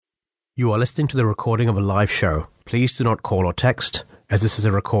You are listening to the recording of a live show. Please do not call or text, as this is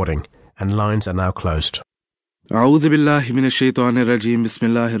a recording, and lines are now closed. A'udhu billahi minash shaitanir rajeem.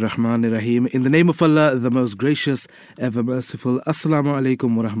 Bismillahir rahmanir rahim. In the name of Allah, the most gracious, ever merciful. Assalamu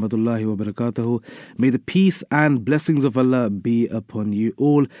alaikum wa rahmatullahi wa barakatuhu. May the peace and blessings of Allah be upon you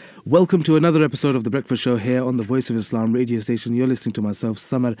all. Welcome to another episode of The Breakfast Show here on the Voice of Islam radio station. You're listening to myself,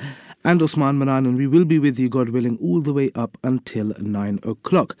 Samar, and Osman Manan, and we will be with you, God willing, all the way up until 9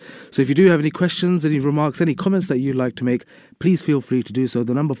 o'clock. So if you do have any questions, any remarks, any comments that you'd like to make, please feel free to do so.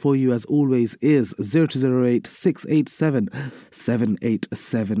 The number for you, as always, is 0208 687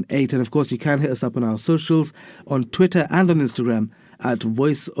 7878. And of course, you can hit us up on our socials, on Twitter and on Instagram at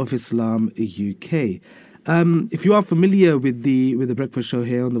Voice of Islam UK. If you are familiar with the breakfast show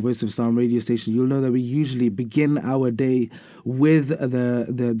here on the Voice of Islam radio station, you'll know that we usually begin our day with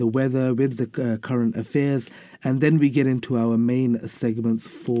the weather, with the current affairs, and then we get into our main segments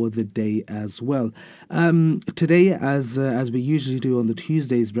for the day as well. Today, as we usually do on the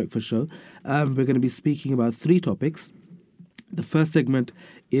Tuesdays breakfast show, we're going to be speaking about three topics. The first segment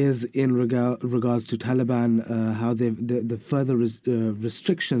is in regards to Taliban, how the further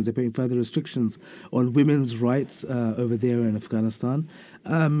restrictions, they're putting further restrictions on women's rights over there in Afghanistan.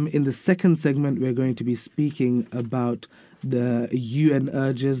 In the second segment, we're going to be speaking about the UN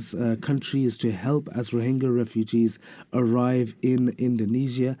urges countries to help as Rohingya refugees arrive in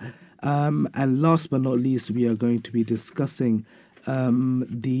Indonesia. And last but not least, we are going to be discussing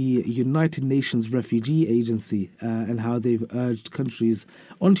the United Nations Refugee Agency and how they've urged countries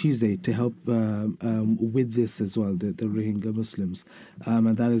on Tuesday to help with this as well, the Rohingya Muslims.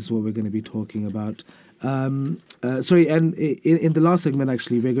 And that is what we're going to be talking about. And in the last segment,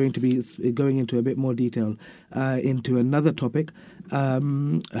 actually, we're going to be going into a bit more detail into another topic,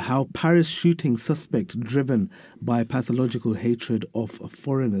 how Paris shooting suspect driven by pathological hatred of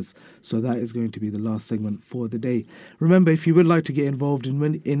foreigners. So that is going to be the last segment for the day. Remember, if you would like to get involved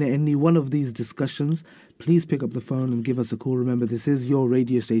in any one of these discussions, please pick up the phone and give us a call. Remember, this is your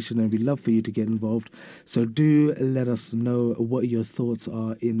radio station and we'd love for you to get involved. So do let us know what your thoughts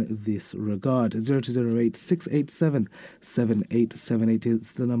are in this regard. 0208 687 7878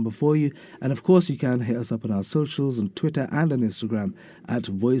 is the number for you. And of course, you can hit us up on our socials on Twitter and on Instagram at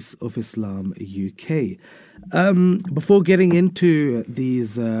Voice of Islam UK. Before getting into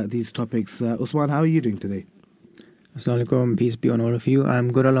these topics, Usman, how are you doing today? Assalamu alaikum, peace be on all of you.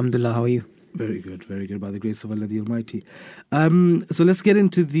 I'm good, alhamdulillah. How are you? Very good, by the grace of Allah the Almighty. So let's get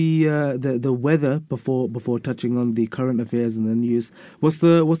into the weather before touching on the current affairs and the news. What's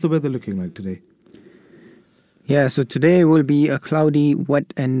the weather looking like today? Yeah, so today will be a cloudy,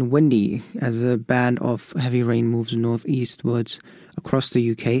 wet and windy as a band of heavy rain moves northeastwards across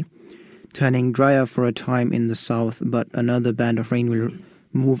the UK, turning drier for a time in the south, but another band of rain will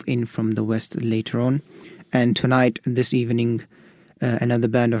move in from the west later on. And tonight, this evening, another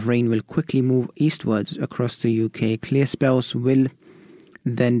band of rain will quickly move eastwards across the UK. Clear spells will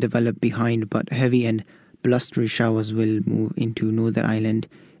then develop behind, but heavy and blustery showers will move into Northern Ireland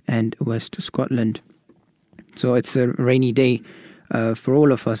and West Scotland. So it's a rainy day for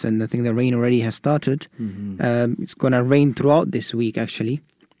all of us, and I think the rain already has started. Mm-hmm. It's going to rain throughout this week, actually.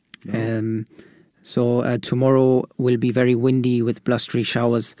 Oh. So tomorrow will be very windy with blustery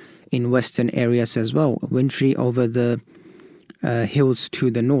showers in western areas as well. Wintry over the hills to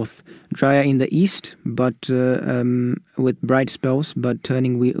the north. Drier in the east, but with bright spells, but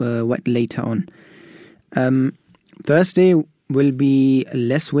turning wet later on. Thursday will be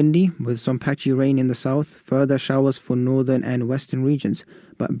less windy with some patchy rain in the south. Further showers for northern and western regions,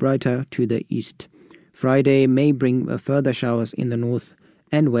 but brighter to the east. Friday may bring further showers in the north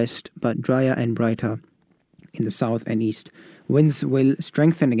and west, but drier and brighter in the south and east. Winds will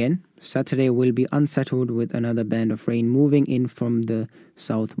strengthen again. Saturday will be unsettled with another band of rain moving in from the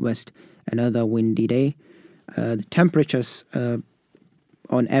southwest. Another windy day. The temperatures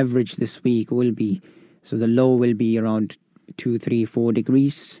on average this week will be, so the low will be around 2, 3, 4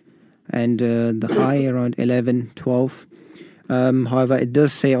 degrees and the high around 11, 12. However, it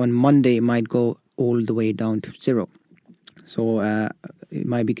does say on Monday it might go all the way down to 0. So it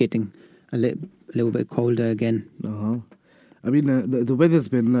might be getting a little bit colder again. Uh-huh. I mean, the weather's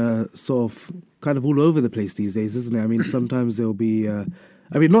been sort of kind of all over the place these days, isn't it? I mean, sometimes there'll be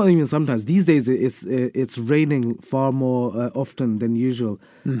I mean, not even sometimes. These days, it's raining far more often than usual.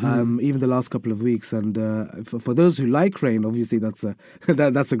 Even the last couple of weeks, and for those who like rain, obviously that's a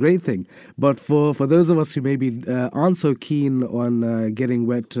that's a great thing. But for those of us who maybe aren't so keen on getting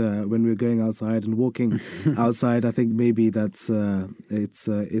wet when we're going outside and walking outside, I think maybe that's I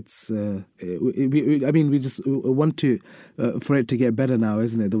mean, we just want to for it to get better now,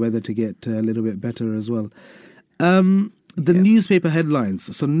 isn't it? The weather to get a little bit better as well. The newspaper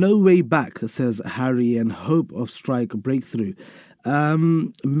headlines. So, no way back, says Harry, and hope of strike breakthrough.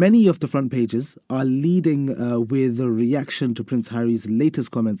 Many of the front pages are leading with a reaction to Prince Harry's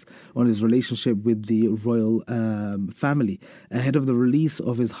latest comments on his relationship with the royal family ahead of the release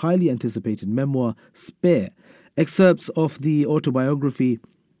of his highly anticipated memoir, Spare. Excerpts of the autobiography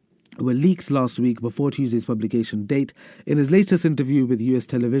were leaked last week before Tuesday's publication date. In his latest interview with US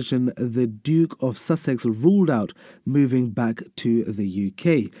television, the Duke of Sussex ruled out moving back to the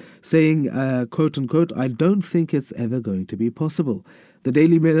UK, saying, quote unquote, "I don't think it's ever going to be possible." The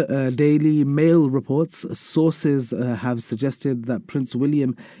Daily Mail reports sources have suggested that Prince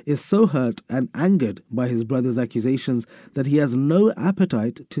William is so hurt and angered by his brother's accusations that he has no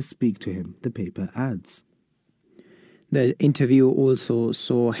appetite to speak to him, the paper adds. The interview also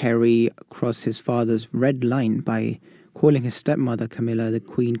saw Harry cross his father's red line by calling his stepmother Camilla, the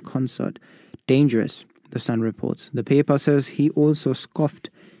Queen consort, dangerous, the Sun reports. The paper says he also scoffed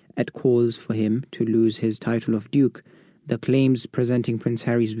at calls for him to lose his title of Duke. The claims presenting Prince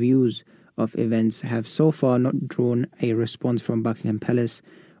Harry's views of events have so far not drawn a response from Buckingham Palace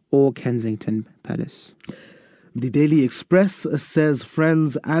or Kensington Palace. The Daily Express says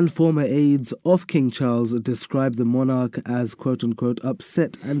friends and former aides of King Charles describe the monarch as, quote-unquote,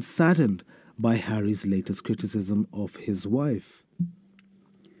 upset and saddened by Harry's latest criticism of his wife.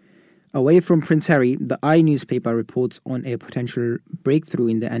 Away from Prince Harry, the newspaper reports on a potential breakthrough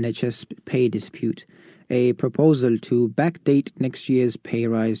in the NHS pay dispute. A proposal to backdate next year's pay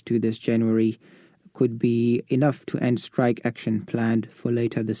rise to this January could be enough to end strike action planned for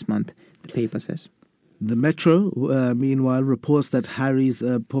later this month, the paper says. The Metro, meanwhile, reports that Harry's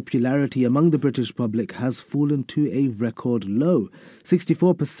popularity among the British public has fallen to a record low.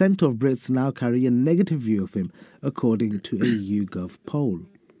 64% of Brits now carry a negative view of him, according to a YouGov poll.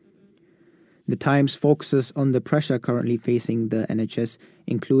 The Times focuses on the pressure currently facing the NHS,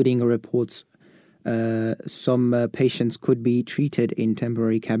 including reports some patients could be treated in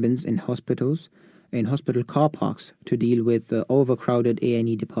temporary cabins in hospitals, in hospital car parks to deal with overcrowded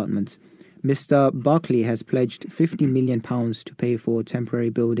A&E departments. Mr. Barclay has pledged £50 million to pay for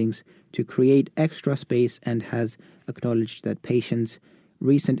temporary buildings to create extra space and has acknowledged that patients'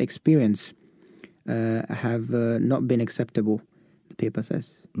 recent experience have not been acceptable, the paper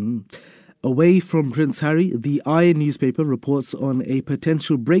says. Away from Prince Harry, the Iron newspaper reports on a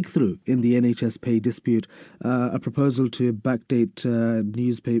potential breakthrough in the NHS pay dispute. A proposal to backdate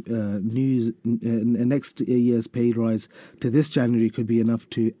next year's pay rise to this January could be enough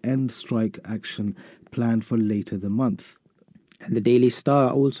to end strike action planned for later the month. And the Daily Star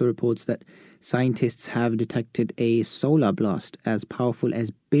also reports that scientists have detected a solar blast as powerful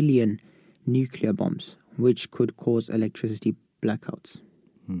as billion nuclear bombs, which could cause electricity blackouts.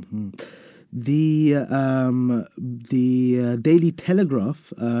 The Daily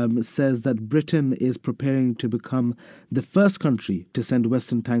Telegraph says that Britain is preparing to become the first country to send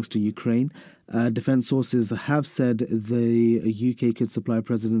Western tanks to Ukraine. Defence sources have said the UK could supply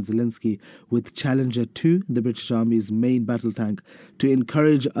President Zelensky with Challenger 2, the British Army's main battle tank, to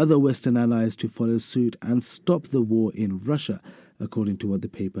encourage other Western allies to follow suit and stop the war in Russia, according to what the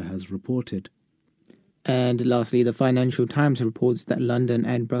paper has reported. And lastly, the Financial Times reports that London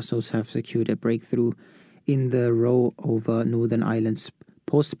and Brussels have secured a breakthrough in the row over Northern Ireland's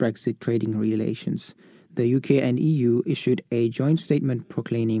post-Brexit trading relations. The UK and EU issued a joint statement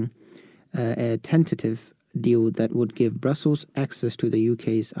proclaiming a tentative deal that would give Brussels access to the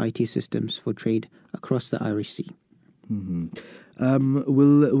UK's IT systems for trade across the Irish Sea.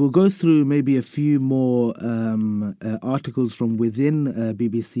 We'll go through maybe a few more articles from within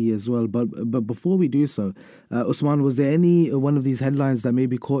BBC as well. But before we do so, Usman, was there any one of these headlines that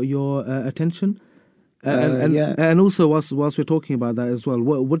maybe caught your attention? And also, whilst we're talking about that as well,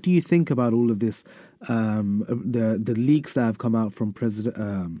 what do you think about all of this? The leaks that have come out from Prince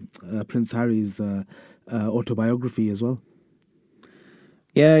Harry's autobiography as well.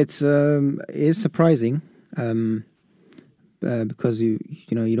 Yeah, it is surprising. Because you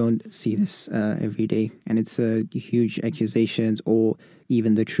don't see this every day, and it's huge accusations or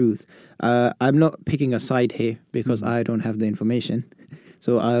even the truth. I'm not picking a side here because I don't have the information,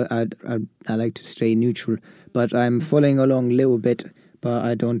 so I like to stay neutral. But I'm following along a little bit but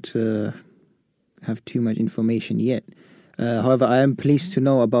I don't have too much information yet. However, I am pleased to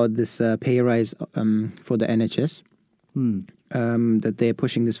know about this pay rise for the NHS, that they're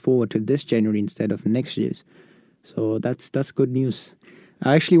pushing this forward to this January instead of next year's. So that's good news.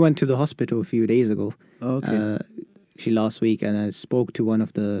 I actually went to the hospital a few days ago, actually last week, and I spoke to one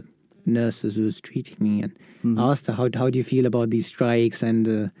of the nurses who was treating me, and I asked her, how do you feel about these strikes and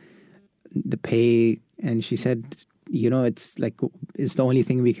the pay? And she said, it's the only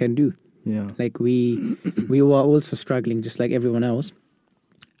thing we can do. Yeah. Like we were also struggling just like everyone else.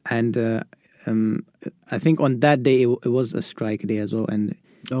 And I think on that day it was a strike day as well. And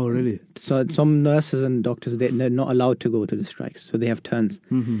Oh, really? so some nurses and doctors, they're not allowed to go to the strikes. So they have turns.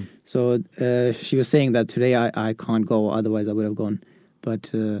 Mm-hmm. So she was saying that today I can't go, otherwise I would have gone.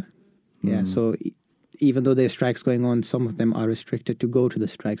 But so even though there's strikes going on, some of them are restricted to go to the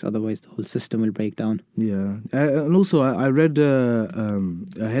strikes. Otherwise, the whole system will break down. Yeah, and also I read a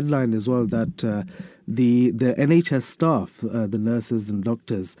headline as well that the NHS staff, the nurses and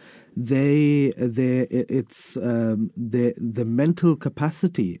doctors, the mental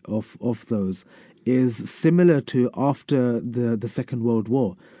capacity of those is similar to after the Second World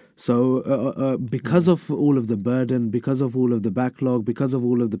War. So because of all of the burden, because of all of the backlog, because of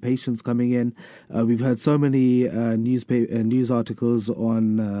all of the patients coming in, we've heard so many news articles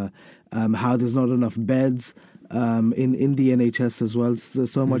on how there's not enough beds in the NHS as well.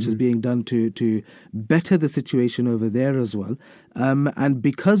 So much is being done to better the situation over there as well. And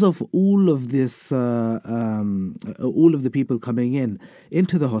because of all of this, all of the people coming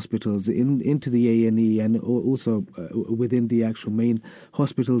into the hospitals, into the A&E, and also within the actual main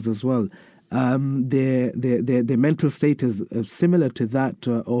hospitals as well, their mental state is similar to that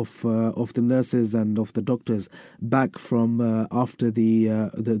of the nurses and of the doctors back from after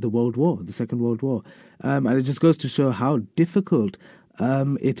the World War, the Second World War, and it just goes to show how difficult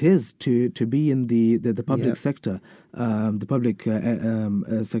it is to be in the public sector, the public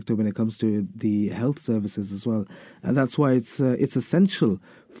sector when it comes to the health services as well, and that's why it's essential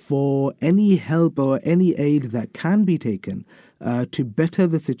for any help or any aid that can be taken to better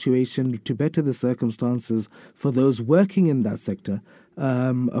the situation, to better the circumstances for those working in that sector.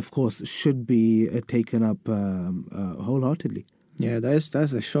 Of course, should be taken up wholeheartedly. Yeah, that's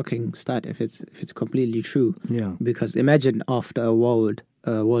a shocking stat if it's completely true. Yeah. Because imagine after a world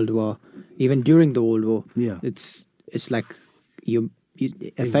war, even during the World War, it's like it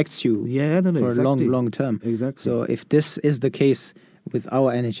affects you for exactly. a long term. Exactly. So if this is the case with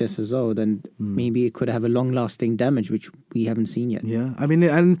our NHS as well, then maybe it could have a long-lasting damage which we haven't seen yet. Yeah, I mean,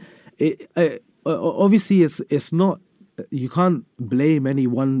 and obviously it's not. You can't blame any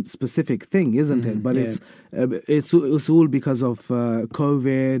one specific thing, isn't it? But it's all because of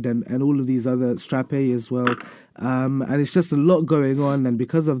COVID and all of these other strap A as well, and it's just a lot going on. And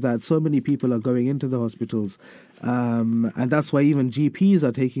because of that, so many people are going into the hospitals, and that's why even GPs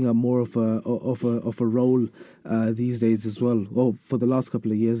are taking up more of a role these days as well. Well, for the last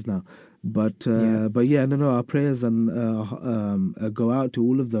couple of years now. But our prayers and go out to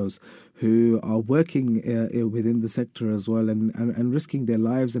all of those who are working within the sector as well and risking their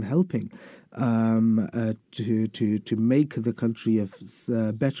lives and helping to make the country a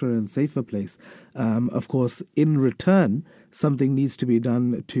better and safer place. Of course, in return, something needs to be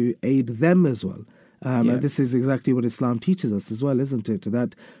done to aid them as well. And this is exactly what Islam teaches us as well, isn't it?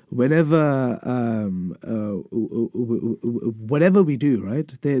 That whenever, whatever we do,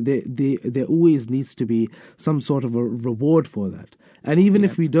 right, there always needs to be some sort of a reward for that. And even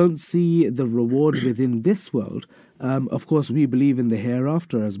if we don't see the reward within this world, of course, we believe in the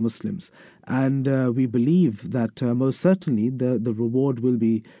hereafter as Muslims. And we believe that most certainly the reward will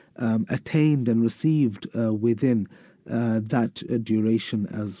be attained and received within that duration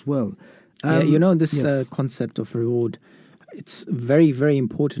as well. This concept of reward, it's very, very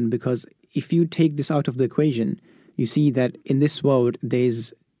important, because if you take this out of the equation, you see that in this world,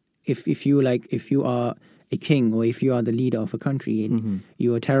 there's, if you are a king or if you are the leader of a country and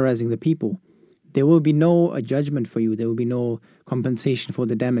you are terrorizing the people, there will be no judgment for you. There will be no compensation for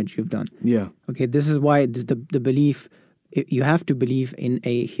the damage you've done. Yeah. Okay, this is why the belief, you have to believe in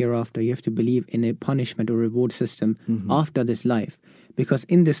a hereafter. You have to believe in a punishment or reward system after this life. Because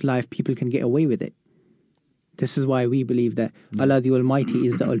in this life, people can get away with it. This is why we believe that Allah the Almighty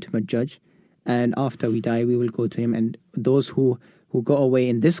is the ultimate judge. And after we die, we will go to Him. And those who go away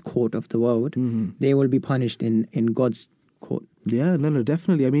in this court of the world, they will be punished in God's court. Yeah, no,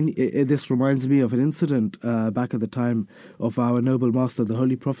 definitely. I mean, this reminds me of an incident back at the time of our noble master, the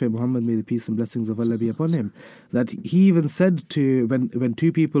Holy Prophet Muhammad, may the peace and blessings of Allah be upon him, that he even said to, when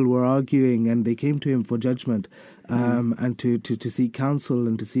two people were arguing and they came to him for judgment and to seek counsel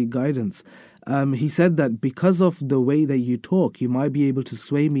and to seek guidance, he said that because of the way that you talk, you might be able to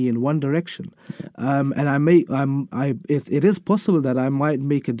sway me in one direction, and it is possible that I might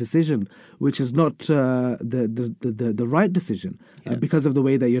make a decision which is not the right decision because of the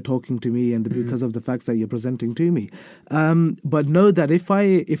way that you're talking to me and because of the facts that you're presenting to me. But know that if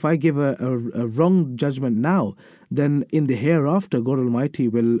I give a wrong judgment now, then in the hereafter, God Almighty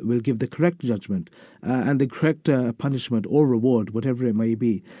will give the correct judgment and the correct punishment or reward, whatever it may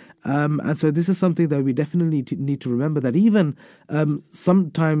be. And so this is something that we definitely need to remember, that even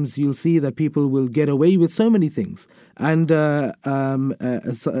sometimes you'll see that people will get away with so many things. And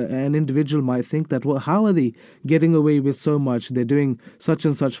an individual might think that, well, how are they getting away with so much? They're doing such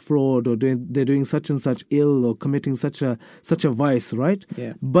and such fraud, or they're doing such and such ill, or committing such a vice, right?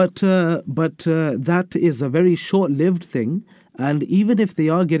 Yeah. But that is a very short-lived thing. And even if they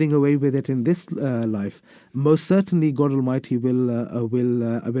are getting away with it in this life, most certainly God Almighty will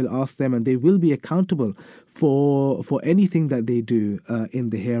ask them, and they will be accountable for anything that they do in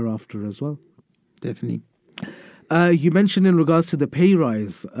the hereafter as well. Definitely. You mentioned in regards to the pay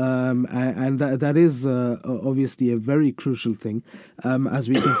rise, and that is obviously a very crucial thing, as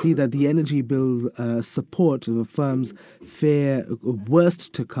we can see that the energy bill support the firms fare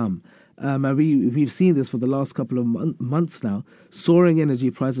worst to come. And we've seen this for the last couple of months now. Soaring energy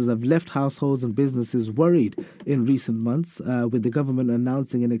prices have left households and businesses worried in recent months, with the government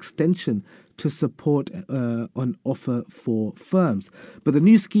announcing an extension to support on offer for firms. But the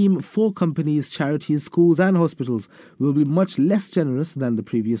new scheme for companies, charities, schools and hospitals will be much less generous than the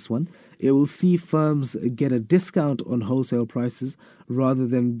previous one. It will see firms get a discount on wholesale prices rather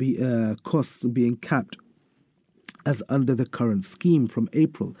than costs being capped as under the current scheme from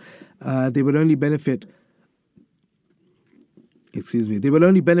April. They will only benefit. They will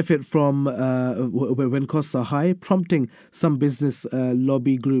only benefit from when costs are high, prompting some business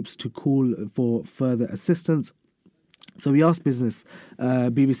lobby groups to call for further assistance. So we asked business.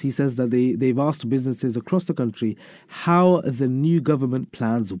 BBC says that they've asked businesses across the country how the new government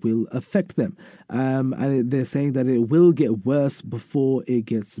plans will affect them. And they're saying that it will get worse before it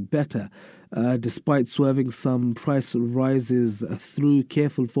gets better. Despite swerving some price rises through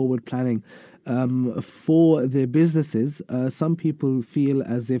careful forward planning for their businesses, some people feel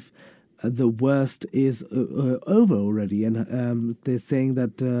as if the worst is over already. And they're saying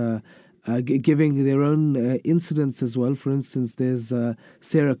that giving their own incidents as well. For instance, there's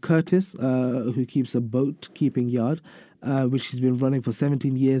Sarah Curtis, who keeps a boat-keeping yard, which she's been running for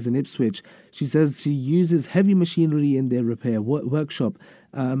 17 years in Ipswich. She says she uses heavy machinery in their repair workshop,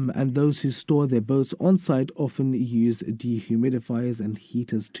 and those who store their boats on site often use dehumidifiers and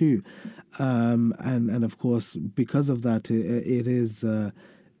heaters too. And of course, because of that, it is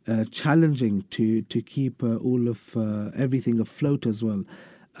challenging to keep all of everything afloat as well.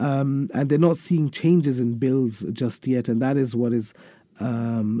 And they're not seeing changes in bills just yet, and that is what is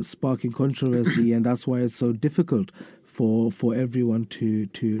sparking controversy, and that's why it's so difficult for everyone to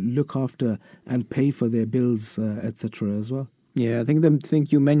look after and pay for their bills, etc. as well. Yeah, I think the thing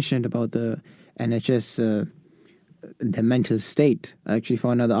you mentioned about the NHS, the mental state. I actually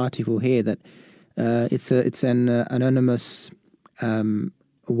found another article here that it's an anonymous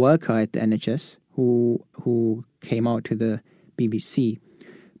worker at the NHS who came out to the BBC,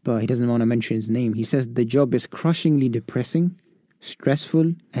 but he doesn't want to mention his name. He says the job is crushingly depressing,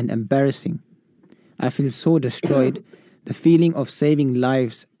 stressful and embarrassing. I feel so destroyed. The feeling of saving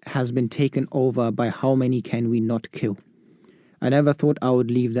lives has been taken over by how many can we not kill. I never thought I would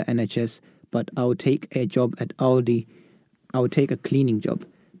leave the NHS, but I would take a job at Aldi. I would take a cleaning job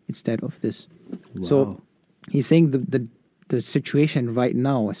instead of this. Wow. So he's saying the situation right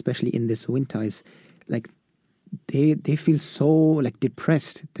now, especially in this winter, is like they feel so like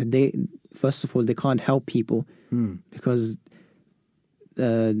depressed that they, first of all, they can't help people because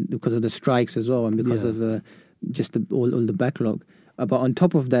of the strikes as well, and because of just all the backlog. But on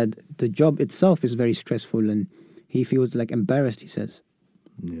top of that, the job itself is very stressful, and he feels like embarrassed, he says.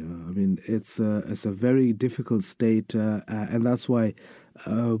 Yeah, I mean, it's a very difficult state, and that's why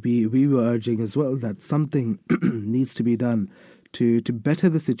we were urging as well that something needs to be done to better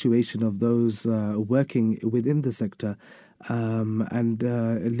the situation of those working within the sector. and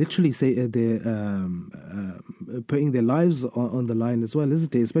literally say they're putting their lives on the line as well,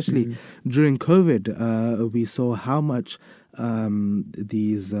 isn't it? Especially during COVID, we saw how much the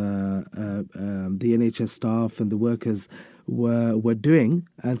NHS staff and the workers were doing,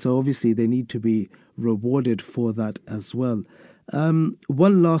 and so obviously they need to be rewarded for that as well.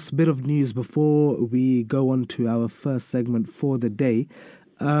 One last bit of news before we go on to our first segment for the day.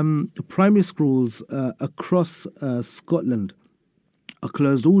 Primary schools across Scotland are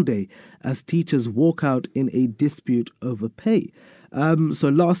closed all day as teachers walk out in a dispute over pay. So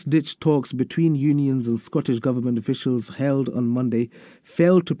last-ditch talks between unions and Scottish government officials held on Monday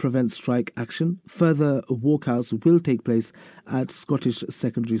failed to prevent strike action. Further walkouts will take place at Scottish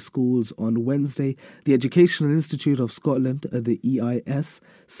secondary schools on Wednesday. The Educational Institute of Scotland, the EIS,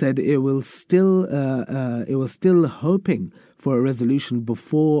 said it was still hoping for a resolution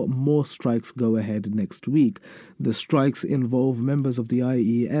before more strikes go ahead next week. The strikes involve members of the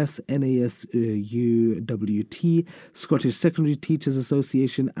IES, NASUWT, Scottish Secondary Teachers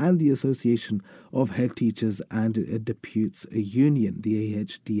Association, and the Association of Head Teachers and Deputes Union, the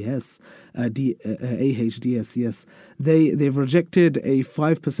AHDS. AHDS, yes. They've rejected a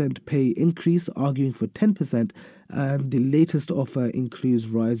 5% pay increase, arguing for 10%. And the latest offer includes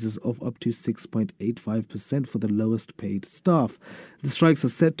rises of up to 6.85% for the lowest paid staff. The strikes are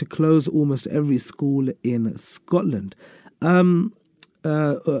set to close almost every school in Scotland.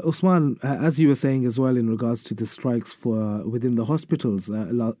 Usman, as you were saying as well in regards to the strikes for within the hospitals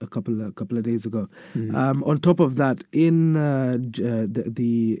a couple of days ago. On top of that, in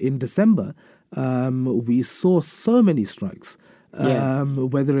December, we saw so many strikes.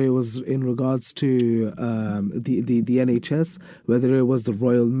 Whether it was in regards to the NHS, whether it was the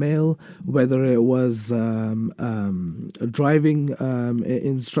Royal Mail, whether it was driving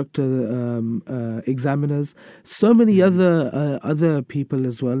instructor examiners, so many other people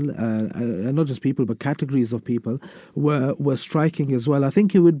as well, and not just people but categories of people were striking as well. I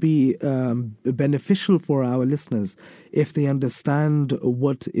think it would be beneficial for our listeners if they understand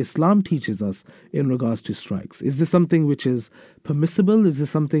what Islam teaches us in regards to strikes. Is this something which is permissible? Is this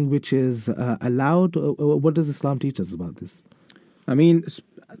something which is allowed? What does Islam teach us about this? I mean,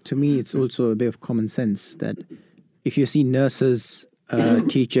 to me, it's also a bit of common sense that if you see nurses,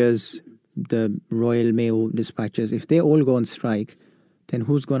 teachers, the Royal Mail dispatchers, if they all go on strike, then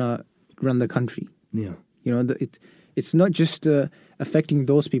who's going to run the country? Yeah. You know, it's not just affecting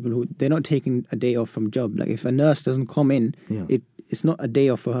those people who they're not taking a day off from job. Like if a nurse doesn't come in, it's not a day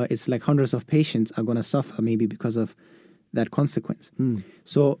off for her. It's like hundreds of patients are going to suffer maybe because of that consequence.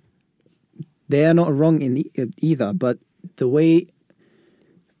 So they are not wrong in either, but the way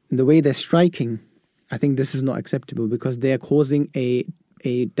they're striking, I think this is not acceptable because they are causing a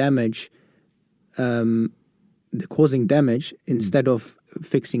damage. They're causing damage instead of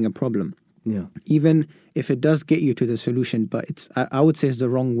fixing a problem. Yeah. Even if it does get you to the solution, but I would say it's the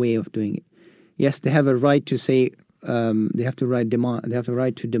wrong way of doing it. Yes, they have a right to say they have the right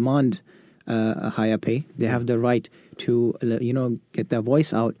to demand a higher pay. They have the right to get their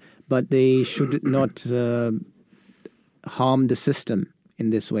voice out, but they should not harm the system in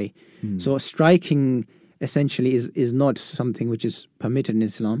this way. So striking essentially is not something which is permitted in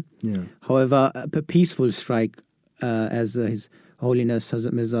Islam. Yeah. However, a peaceful strike, as His Holiness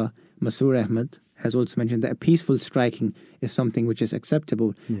Hazrat Mirza Masroor Ahmad has also mentioned, that a peaceful striking is something which is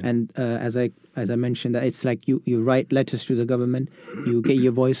acceptable. And as I mentioned, that it's like you write letters to the government, you get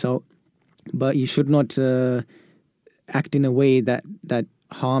your voice out, but you should not act in a way that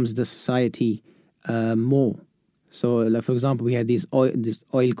harms the society more. So, like, for example, we had this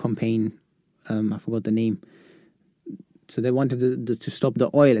oil campaign. I forgot the name. So they wanted to stop the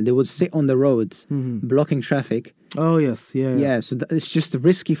oil, and they would sit on the roads, blocking traffic. Oh yes, yeah. So it's just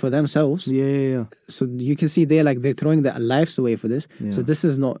risky for themselves. Yeah. So you can see they're throwing their lives away for this. Yeah. So this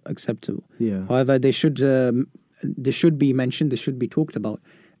is not acceptable. Yeah. However, they should be mentioned. They should be talked about,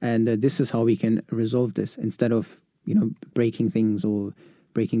 and this is how we can resolve this instead of breaking things or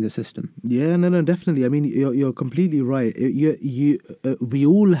breaking the system. Yeah, no, definitely. I mean, you're completely right. We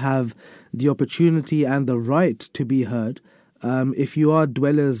all have the opportunity and the right to be heard. If you are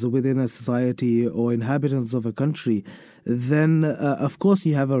dwellers within a society or inhabitants of a country, then of course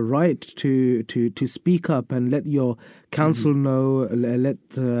you have a right to speak up and let your council know,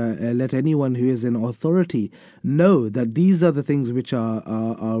 let anyone who is in authority know that these are the things which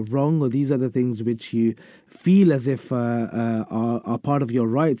are wrong, or these are the things which you feel as if are part of your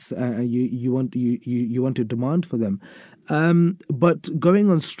rights, and you want to demand for them. But going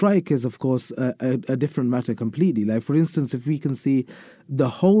on strike is, of course, a different matter completely. Like, for instance, if we can see the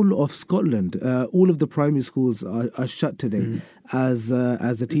whole of Scotland, all of the primary schools are shut today as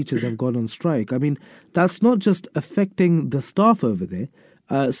the teachers have gone on strike. I mean, that's not just affecting the staff over there.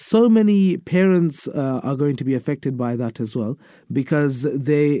 So many parents are going to be affected by that as well, because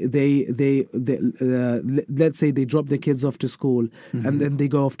they let's say they drop their kids off to school and then they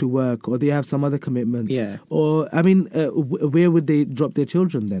go off to work, or they have some other commitments. Yeah. Or I mean, where would they drop their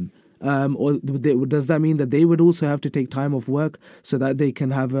children then? Or does that mean that they would also have to take time off work so that they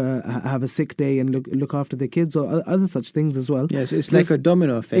can have a sick day and look after their kids, or other such things as well? Yes, it's like a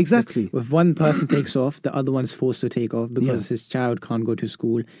domino effect. Exactly. If one person takes off, the other one's forced to take off because his child can't go to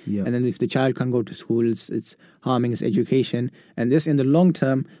school. Yeah. And then if the child can't go to school, it's harming his education. And this, in the long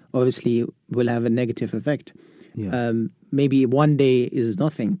term, obviously will have a negative effect. Yeah. Maybe one day is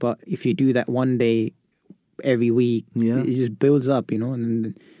nothing, but if you do that one day every week, it just builds up, and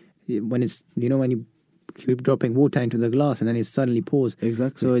then when it's, when you keep dropping water into the glass and then it suddenly pours.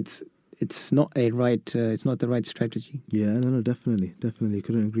 Exactly. So it's not the right strategy. Yeah, no, definitely.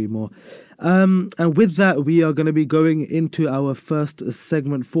 Couldn't agree more. And with that, we are going to be going into our first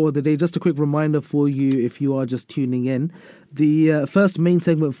segment for the day. Just a quick reminder for you, if you are just tuning in. The first main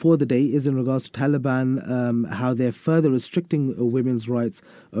segment for the day is in regards to Taliban, how they're further restricting women's rights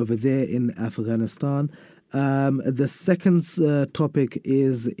over there in Afghanistan. The second topic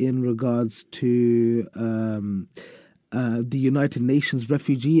is in regards to the United Nations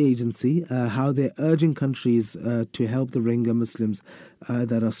Refugee Agency, how they're urging countries to help the Rohingya Muslims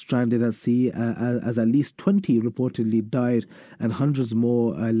that are stranded at sea, as at least 20 reportedly died and hundreds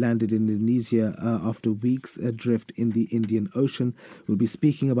more landed in Indonesia after weeks adrift in the Indian Ocean. We'll be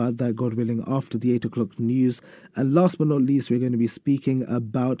speaking about that, God willing, after the 8 o'clock news. And last but not least, we're going to be speaking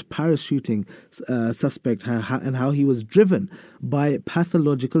about parachuting suspect and how he was driven by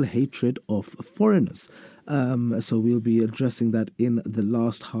pathological hatred of foreigners. So we'll be addressing that in the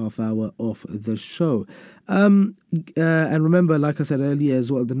last half hour of the show. And remember, like I said earlier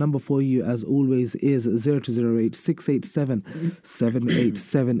as well, the number for you, as always, is 0208 687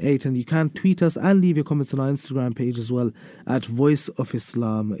 7878. And you can tweet us and leave your comments on our Instagram page as well, at Voice of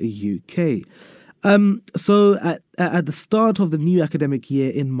Islam UK. So at the start of the new academic year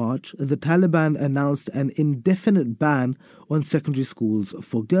in March, the Taliban announced an indefinite ban on secondary schools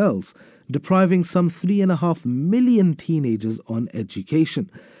for girls, depriving some 3.5 million teenagers on education.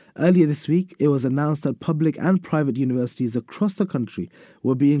 Earlier this week, it was announced that public and private universities across the country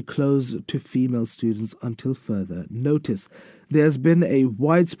were being closed to female students until further notice. There's been a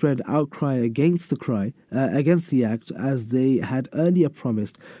widespread outcry against the act, as they had earlier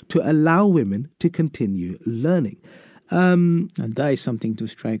promised to allow women to continue learning. And that is something to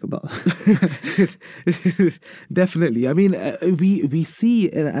strike about. Definitely. I mean, we see,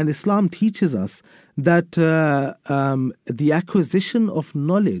 and Islam teaches us that the acquisition of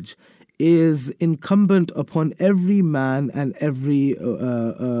knowledge is incumbent upon every man and every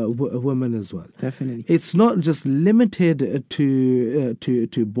woman as well. Definitely. It's not just limited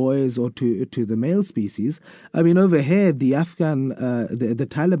to boys or to the male species. I mean, over here, the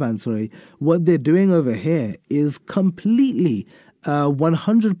Taliban, what they're doing over here is completely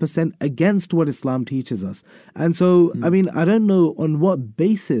 100% against what Islam teaches us. And so, I mean, I don't know on what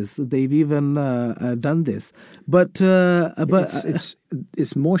basis they've even done this, but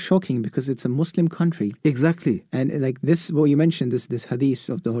it's more shocking because it's a Muslim country. Exactly. And like this, what you mentioned, this hadith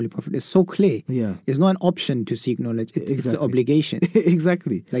of the Holy Prophet is so clear. Yeah. It's not an option to seek knowledge. It's an obligation.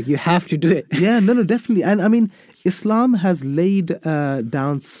 Exactly. Like you have to do it. Yeah, no, definitely. And I mean, Islam has laid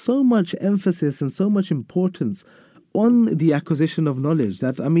down so much emphasis and so much importance on the acquisition of knowledge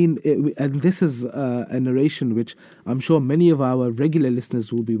that, I mean, and this is a narration which I'm sure many of our regular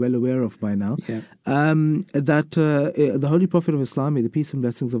listeners will be well aware of by now, that the Holy Prophet of Islam, may the peace and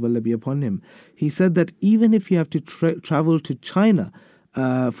blessings of Allah be upon him, he said that even if you have to travel to China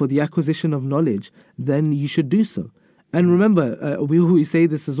for the acquisition of knowledge, then you should do so. And remember, we say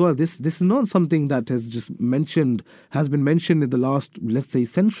this as well. This is not something that has been mentioned in the last, let's say,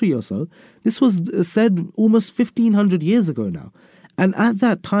 century or so. This was said almost 1,500 years ago now. And at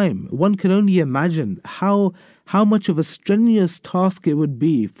that time, one can only imagine how much of a strenuous task it would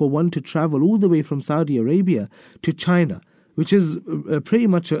be for one to travel all the way from Saudi Arabia to China, which is pretty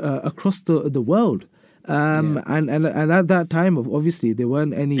much across the world. And at that time, obviously, there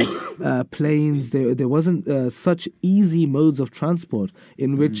weren't any planes. There wasn't such easy modes of transport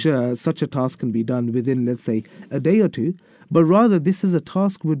in which such a task can be done within, let's say, a day or two. But rather, this is a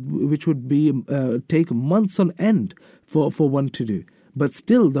task which would be take months on end for one to do. But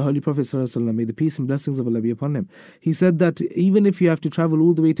still, the Holy Prophet ﷺ, may the peace and blessings of Allah be upon him, he said that even if you have to travel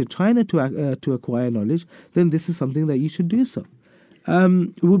all the way to China to acquire knowledge, then this is something that you should do so.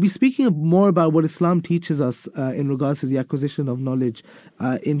 We'll be speaking more about what Islam teaches us in regards to the acquisition of knowledge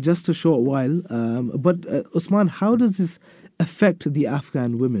in just a short while. But Usman, how does this affect the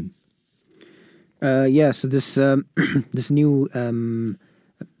Afghan women? So this this new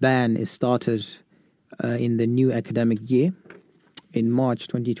ban is started in the new academic year in March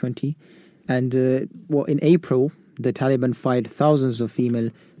 2020, and in April the Taliban fired thousands of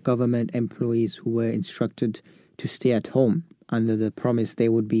female government employees who were instructed to stay at home under the promise they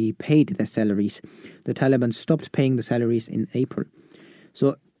would be paid their salaries. The Taliban stopped paying the salaries in April.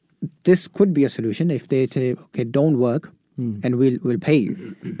 So this could be a solution if they say, okay, don't work, and we'll pay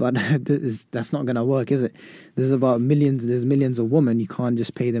you. But that's not going to work, is it? This is about millions. There's millions of women. You can't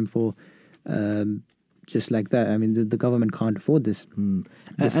just pay them for just like that. I mean, the government can't afford this. And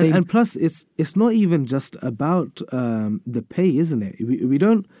plus, it's not even just about the pay, isn't it? We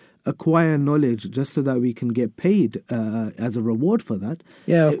don't acquire knowledge just so that we can get paid as a reward for that.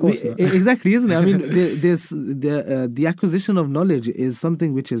 Yeah, of course. Exactly, isn't it? I mean, the acquisition of knowledge is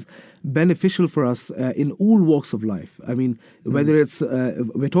something which is beneficial for us in all walks of life. I mean, whether it's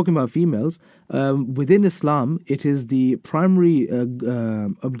we're talking about females within Islam, it is the primary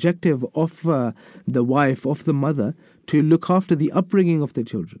objective of the wife, of the mother, to look after the upbringing of the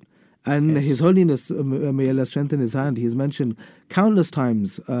children. And His Holiness, may Allah strengthen his hand, he has mentioned countless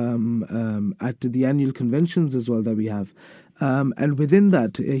times at the annual conventions as well that we have. And within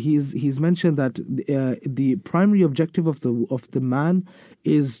that, he's mentioned that the primary objective of the man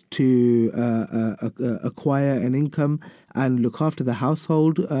is to acquire an income and look after the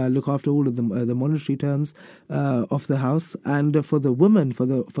household, look after all of the monetary terms of the house. And for the woman, for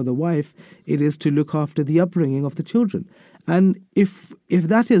the wife, it is to look after the upbringing of the children. And if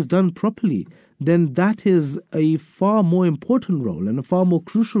that is done properly, then that is a far more important role and a far more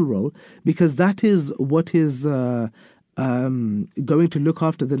crucial role, because that is what is going to look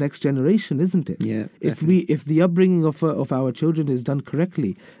after the next generation, isn't it? Yeah. If the upbringing of our children is done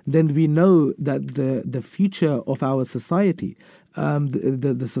correctly, then we know that the future of our society,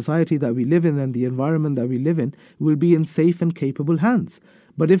 the society that we live in and the environment that we live in, will be in safe and capable hands.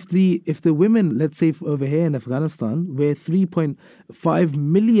 But if the women, let's say over here in Afghanistan, where 3.5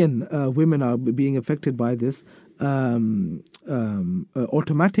 million women are being affected by this,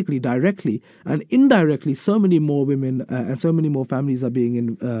 automatically, directly, and indirectly, so many more women and so many more families are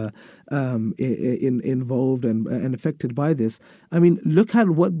being involved and affected by this. I mean, look at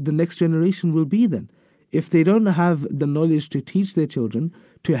what the next generation will be then. If they don't have the knowledge to teach their children,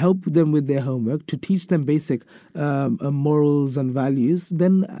 to help them with their homework, to teach them basic morals and values,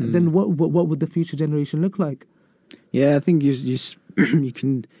 then what would the future generation look like? Yeah, I think you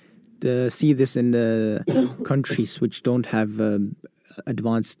can see this in the countries which don't have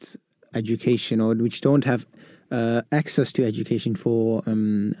advanced education, or which don't have access to education for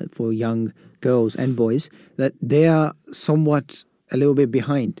young girls and boys, that they are somewhat a little bit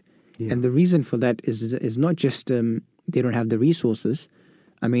behind. Yeah. And the reason for that is not just they don't have the resources.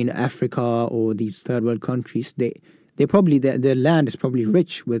 I mean, Africa or these third world countries, they probably their land is probably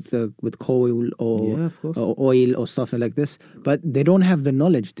rich with coal or oil or stuff like this, but they don't have the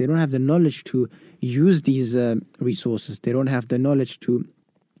knowledge. They don't have the knowledge to use these resources. They don't have the knowledge to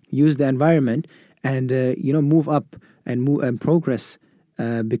use the environment and move up and progress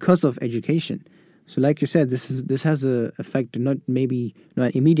because of education. So, like you said, this has a effect, not an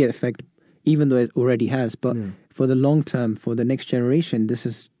immediate effect, even though it already has, but for the long term, for the next generation, this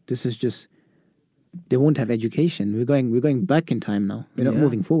is just, they won't have education. We're going back in time now. We're not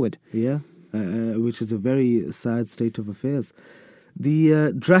moving forward. Yeah, which is a very sad state of affairs.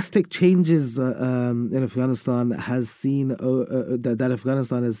 The drastic changes in Afghanistan has seen that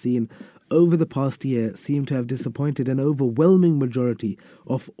Afghanistan has seen over the past year seem to have disappointed an overwhelming majority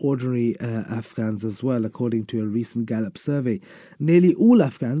of ordinary Afghans as well, according to a recent Gallup survey. Nearly all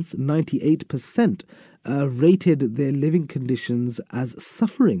Afghans, 98%, rated their living conditions as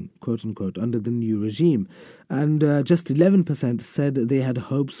suffering, quote unquote, under the new regime. And just 11% said they had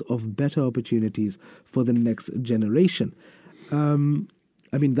hopes of better opportunities for the next generation.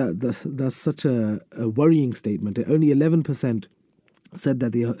 I mean, that's such a worrying statement. Only 11% said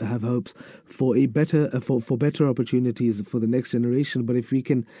that they have hopes for for better opportunities for the next generation. But if we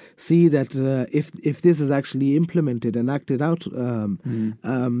can see that if this is actually implemented and acted out, that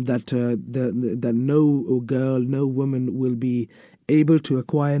no girl, no woman will be able to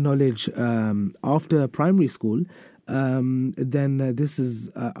acquire knowledge after primary school, then this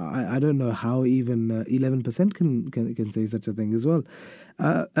is I don't know how even 11% can say such a thing as well.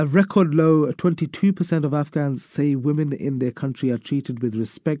 A record low 22% of Afghans say women in their country are treated with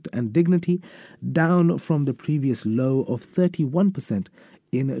respect and dignity, down from the previous low of 31%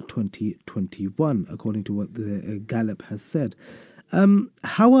 in 2021, according to what the Gallup has said.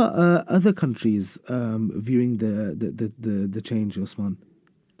 How are other countries viewing the change, Osman?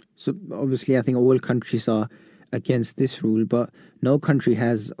 So obviously, I think all countries are against this rule, but no country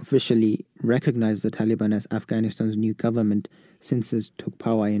has officially recognized the Taliban as Afghanistan's new government since it took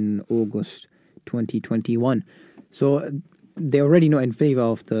power in August 2021. So they're already not in favor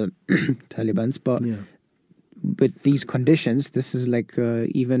of the Taliban's, but with these conditions, this is like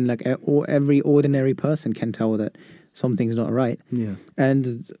even like every ordinary person can tell that something's not right. Yeah.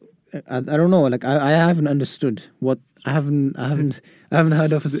 And I don't know, like I haven't understood what I haven't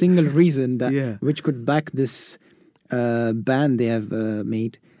heard of a single reason that which could back this ban they have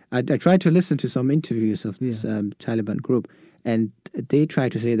made. I tried to listen to some interviews of this Taliban group, and they try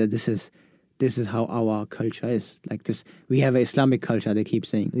to say that this is how our culture is. Like this, we have an Islamic culture. They keep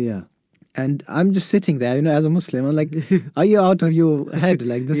saying. Yeah. And I'm just sitting there, as a Muslim. I'm like, are you out of your head?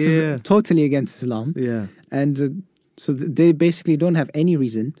 Like this is totally against Islam. Yeah. And so they basically don't have any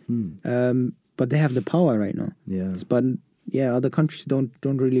reason, but they have the power right now. Yeah. But other countries don't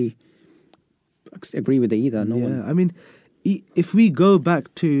really agree with it either. No one. I mean, if we go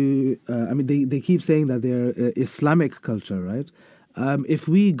back to, they keep saying that they're Islamic culture, right? If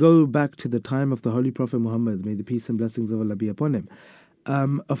we go back to the time of the Holy Prophet Muhammad, may the peace and blessings of Allah be upon him,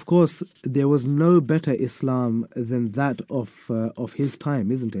 of course, there was no better Islam than that of his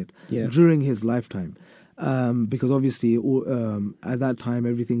time, isn't it? Yeah. During his lifetime. Because obviously at that time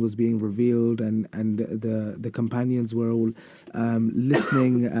everything was being revealed, and the companions were all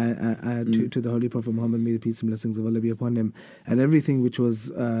listening to the Holy Prophet Muhammad, may the peace and blessings of Allah be upon him, and everything which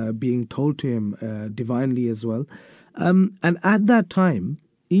was being told to him divinely as well. And at that time,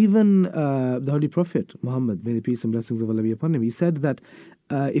 even the Holy Prophet Muhammad, may the peace and blessings of Allah be upon him, he said that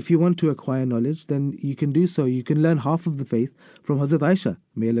if you want to acquire knowledge, then you can do so. You can learn half of the faith from Hazrat Aisha,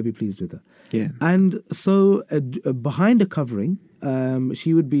 may Allah be pleased with her. Yeah. And so behind a covering,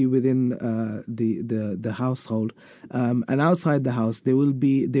 she would be within the household, and outside the house there would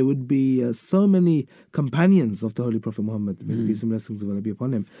be so many companions of the Holy Prophet Muhammad, may the peace and blessings of Allah be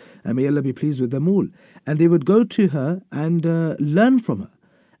upon him, and may Allah be pleased with them all. And they would go to her and learn from her.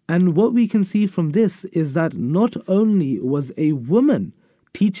 And what we can see from this is that not only was a woman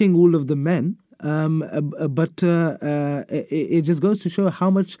teaching all of the men, but it just goes to show how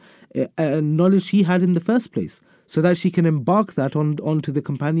much knowledge she had in the first place, so that she can embark that onto the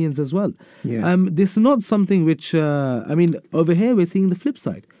companions as well. Yeah. This is not something which, over here we're seeing the flip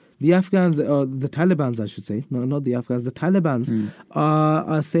side. The Afghans, or the Talibans, I should say, no, not the Afghans, the Talibans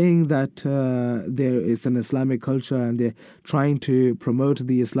are saying that there is an Islamic culture and they're trying to promote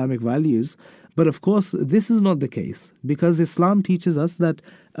the Islamic values. But of course, this is not the case, because Islam teaches us that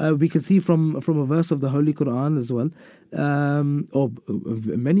we can see from a verse of the Holy Quran as well, or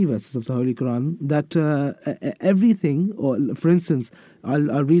many verses of the Holy Quran, that everything, or for instance,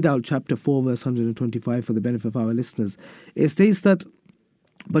 I'll read out chapter 4, verse 125 for the benefit of our listeners. It states that,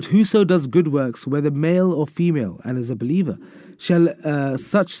 but whoso does good works, whether male or female, and is a believer, shall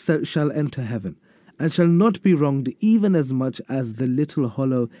enter heaven, and shall not be wronged even as much as the little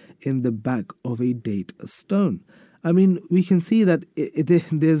hollow in the back of a date stone. I mean, we can see that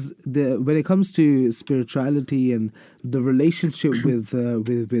when it comes to spirituality and the relationship with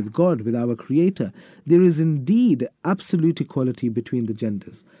God, with our Creator, there is indeed absolute equality between the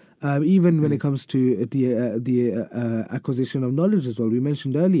genders. Even when it comes to the acquisition of knowledge as well. We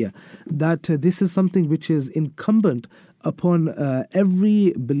mentioned earlier that this is something which is incumbent upon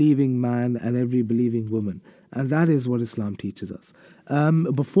every believing man and every believing woman. And that is what Islam teaches us.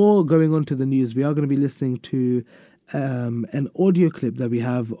 Before going on to the news, we are going to be listening to an audio clip that we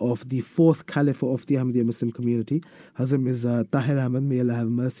have of the fourth caliph of the Ahmadiyya Muslim community, Hazrat Mirza Tahir Ahmad, may Allah have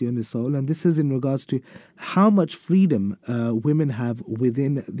mercy on his soul. And this is in regards to how much freedom women have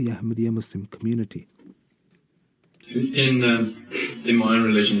within the Ahmadiyya Muslim community. In my own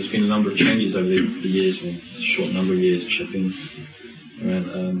religion, there's been a number of changes over the years, a short number of years, which have been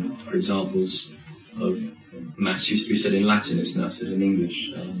around, for examples of Mass used to be said in Latin, it's now said in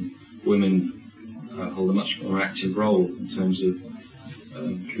English. Women hold a much more active role in terms of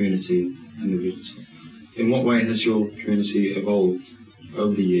community individuals. In what way has your community evolved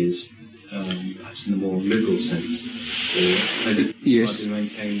over the years, perhaps in a more liberal sense? Or has it tried to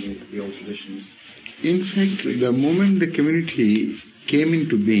maintain the old traditions? In fact, the moment the community came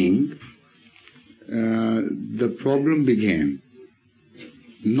into being, the problem began,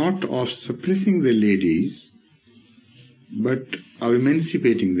 not of suppressing the ladies, but of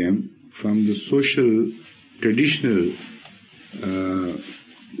emancipating them from the social, traditional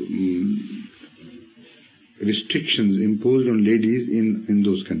restrictions imposed on ladies in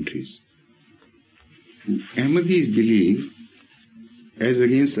those countries. Ahmadis believe, as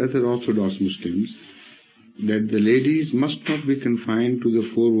against other Orthodox Muslims, that the ladies must not be confined to the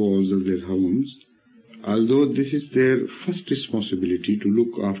four walls of their homes, although this is their first responsibility to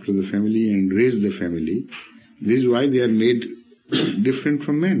look after the family and raise the family. This is why they are made different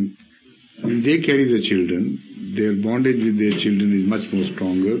from men. When they carry the children, their bondage with their children is much more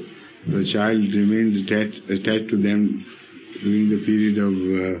stronger. The child remains attached to them during the period of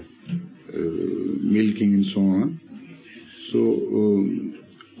milking and so on. So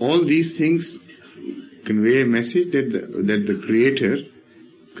all these things convey a message that the Creator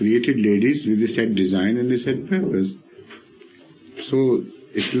created ladies with a set design and a set purpose. So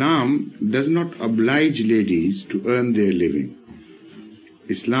Islam does not oblige ladies to earn their living.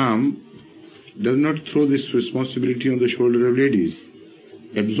 Islam does not throw this responsibility on the shoulder of ladies,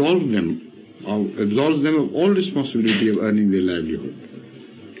 absolves them of all responsibility of earning their livelihood.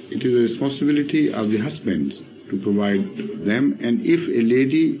 It is the responsibility of the husbands to provide them, and if a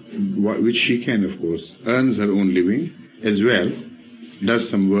lady, which she can of course, earns her own living as well, does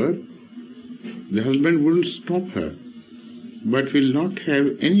some work, the husband wouldn't stop her, but will not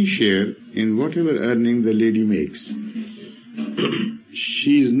have any share in whatever earning the lady makes.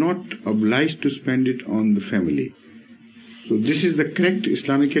 She is not obliged to spend it on the family. So this is the correct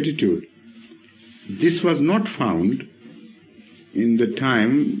Islamic attitude. This was not found in the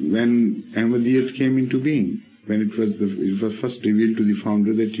time when Ahmadiyyat came into being, when it was first revealed to the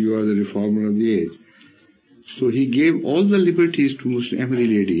founder that you are the reformer of the age. So he gave all the liberties to Muslim Ahmadi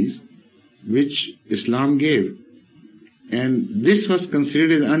ladies which Islam gave. And this was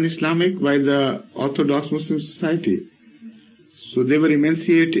considered as un-Islamic by the Orthodox Muslim society. So they were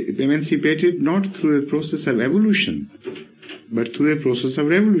emancipated not through a process of evolution, but through a process of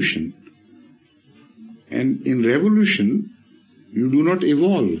revolution. And in revolution, you do not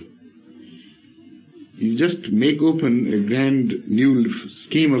evolve. You just make open a grand new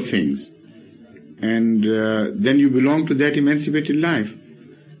scheme of things. And then you belong to that emancipated life.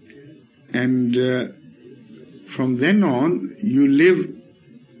 And from then on, you live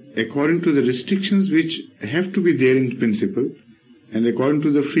according to the restrictions which have to be there in principle, and according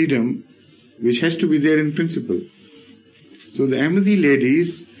to the freedom which has to be there in principle. So the Ahmadi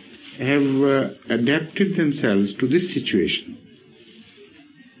ladies have adapted themselves to this situation,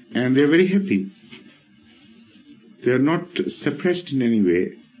 and they are very happy. They are not suppressed in any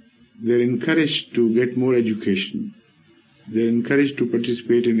way. They are encouraged to get more education. They are encouraged to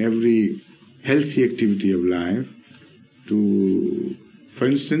participate in every healthy activity of life. For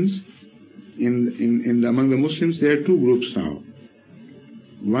instance, among the Muslims, there are two groups now.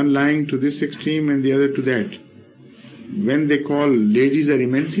 One lying to this extreme and the other to that. When they call ladies are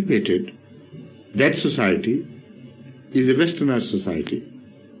emancipated, that society is a westernized society.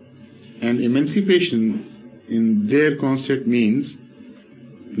 And emancipation in their concept means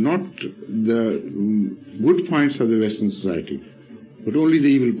not the good points of the Western society, but only the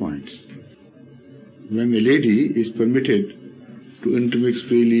evil points. When a lady is permitted to intermix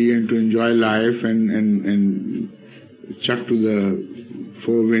freely and to enjoy life and chuck to the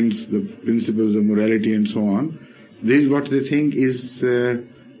four winds the principles of morality and so on, this is what they think is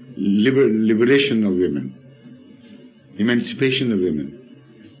liberation of women, emancipation of women.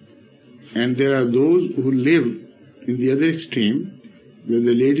 And there are those who live in the other extreme, where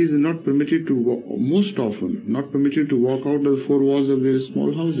the ladies are not permitted to, most often, not permitted to walk out of the four walls of their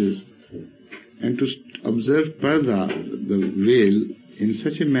small houses and to observe parda, the veil, in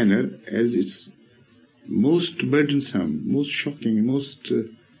such a manner as it's most burdensome, most shocking, most,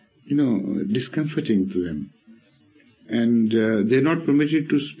 discomforting to them. And they're not permitted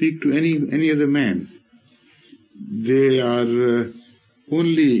to speak to any other man. They are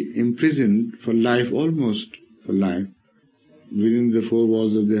only imprisoned for life, almost for life, within the four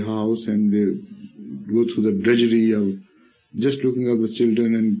walls of their house, and they go through the drudgery of just looking after the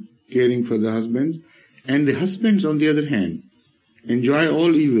children and caring for the husbands. And the husbands, on the other hand, enjoy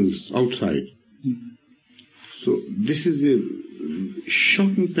all evils outside. So this is a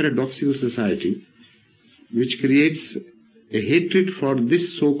shocking paradoxical society which creates a hatred for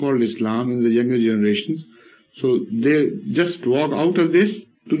this so-called Islam in the younger generations. So they just walk out of this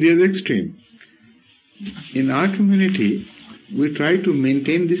to the other extreme. In our community, we try to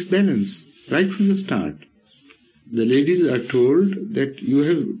maintain this balance right from the start. The ladies are told that you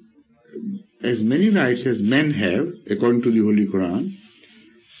have as many rights as men have, according to the Holy Quran,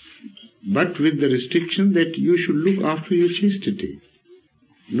 but with the restriction that you should look after your chastity.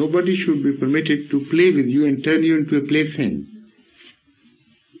 Nobody should be permitted to play with you and turn you into a plaything.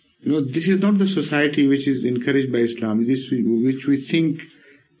 This is not the society which is encouraged by Islam, which we think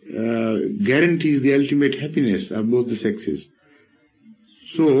guarantees the ultimate happiness of both the sexes.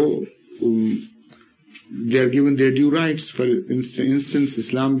 So, they are given their due rights. For instance,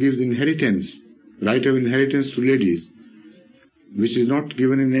 Islam gives inheritance, right of inheritance to ladies, which is not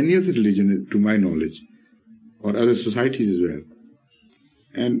given in any other religion, to my knowledge, or other societies as well.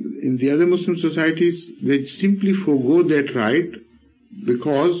 And in the other Muslim societies, they simply forego that right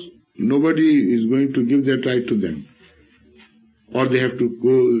because nobody is going to give that right to them. Or they have to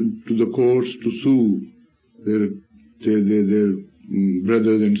go to the courts to sue their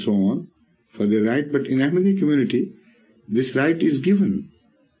brothers and so on for their right. But in Ahmadi community, this right is given.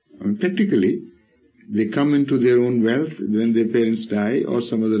 Practically, they come into their own wealth when their parents die or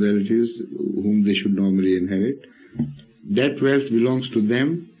some other relatives whom they should normally inherit. That wealth belongs to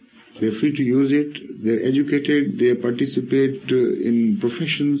them. They're free to use it. They're educated. They participate in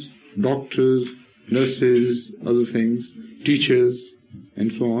professions, doctors, nurses, other things, teachers,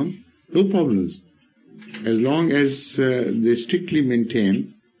 and so on. No problems. As long as they strictly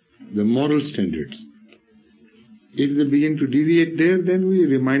maintain the moral standards. If they begin to deviate there, then we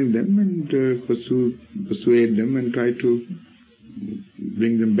remind them and persuade them and try to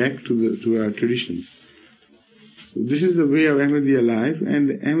bring them back to our traditions. So this is the way of Ahmadiyya life, and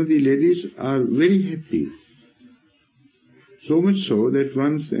the Ahmadi ladies are very happy. So much so that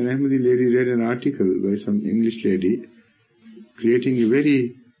once an Ahmadi lady read an article by some English lady creating a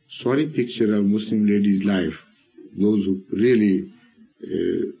very sorry picture of Muslim ladies' life, those who really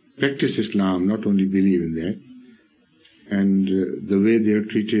practice Islam, not only believe in that, and the way they are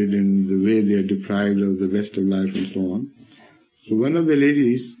treated and the way they are deprived of the best of life and so on. So one of the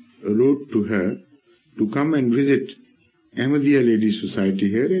ladies wrote to her to come and visit Ahmadiyya Ladies Society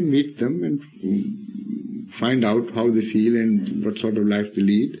here and meet them and find out how they feel and what sort of life they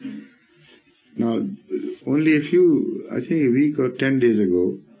lead. Now, only I think a week or 10 days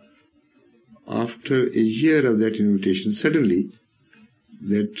ago, after a year of that invitation, suddenly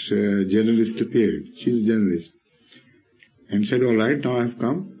that journalist appeared. She's a journalist. And said, all right, now I've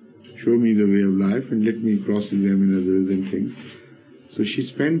come, show me the way of life and let me cross-examine others and things. So she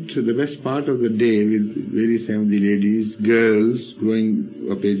spent the best part of the day with various Ahmadi ladies, girls, growing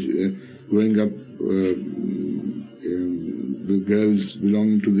up, the girls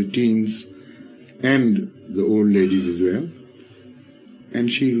belonging to the teens and the old ladies as well. And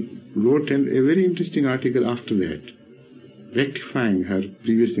she wrote a very interesting article after that, rectifying her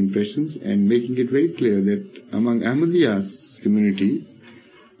previous impressions and making it very clear that among Ahmadiyya's community,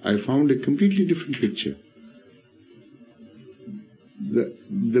 I found a completely different picture.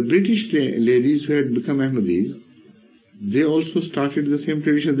 The British ladies who had become Ahmadis, they also started the same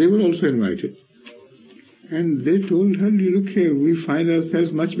tradition. They were also invited. And they told her, look here, we find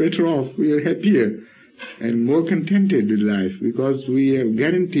ourselves much better off. We are happier and more contented with life because we have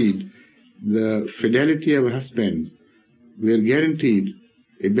guaranteed the fidelity of our husbands. We are guaranteed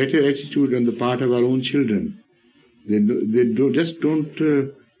a better attitude on the part of our own children. They just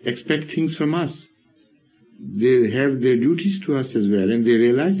don't expect things from us. They have their duties to us as well, and they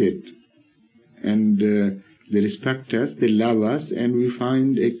realize it. And they respect us, they love us, and we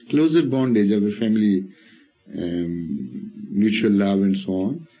find a closer bondage of a family, mutual love and so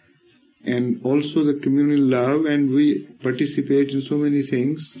on. And also the communal love, and we participate in so many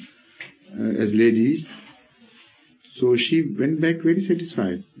things as ladies. So she went back very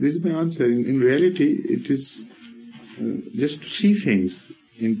satisfied. This is my answer. In reality, it is just to see things.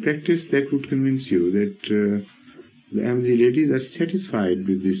 In practice, that would convince you that the Ahmadi ladies are satisfied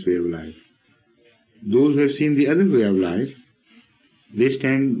with this way of life. Those who have seen the other way of life, they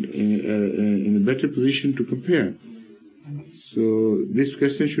stand in a better position to compare. So this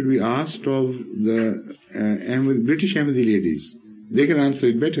question should be asked of the British Ahmadi ladies. They can answer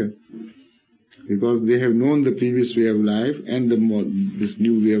it better, because they have known the previous way of life and this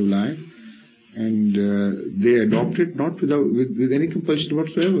new way of life, and they adopt it not with any compulsion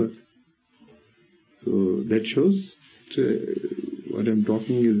whatsoever. So that shows what I'm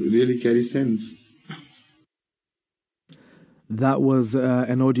talking is really carries sense. That was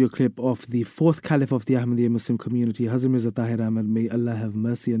an audio clip of the fourth Caliph of the Ahmadiyya Muslim community, Hazrat Mirza Tahir Ahmad, may Allah have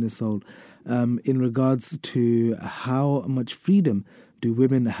mercy on his soul, in regards to how much freedom do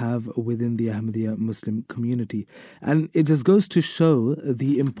women have within the Ahmadiyya Muslim community. And it just goes to show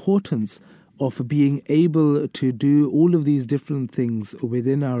the importance of being able to do all of these different things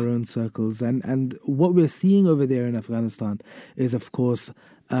within our own circles. And what we're seeing over there in Afghanistan is, of course,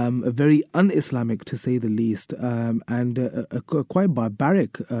 very un-Islamic, to say the least, and quite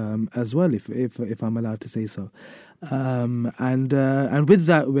barbaric as well, if I'm allowed to say so. And with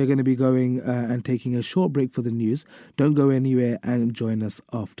that, we're going to be going and taking a short break for the news. Don't go anywhere and join us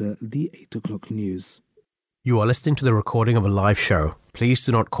after the 8 o'clock news. You are listening to the recording of a live show. Please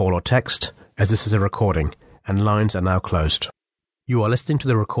do not call or text, as this is a recording, and lines are now closed. You are listening to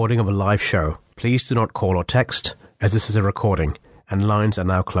the recording of a live show. Please do not call or text, as this is a recording, and lines are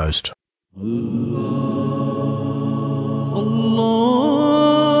now closed. Allah, Allahu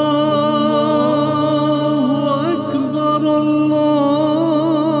Akbar, Allahu Akbar.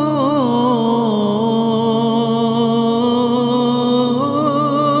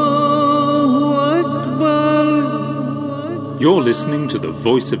 You're listening to the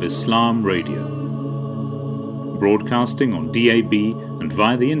Voice of Islam Radio, broadcasting on DAB and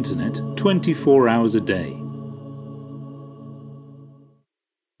via the internet 24 hours a day.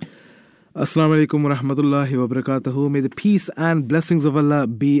 Assalamu alaikum wa rahmatullahi wa barakatuhu. May the peace and blessings of Allah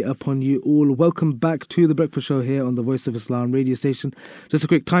be upon you all. Welcome back to The Breakfast Show here on the Voice of Islam radio station. Just a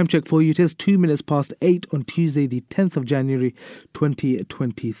quick time check for you. It is 2 minutes past 8 on Tuesday, the 10th of January,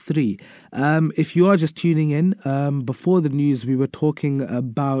 2023. If you are just tuning in, before the news, we were talking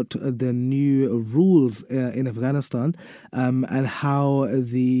about the new rules in Afghanistan and how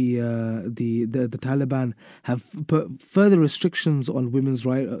the Taliban have put further restrictions on women's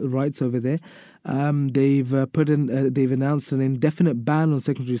rights over there. They've announced an indefinite ban on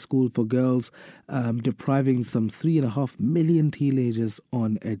secondary school for girls, depriving some 3.5 million teenagers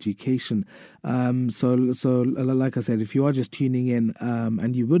on education. So like I said, if you are just tuning in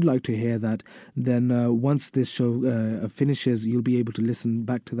and you would like to hear that, then once this show finishes, you'll be able to listen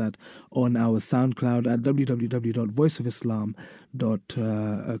back to that on our SoundCloud at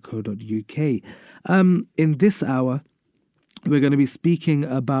www.voiceofislam.co.uk. In this hour, we're going to be speaking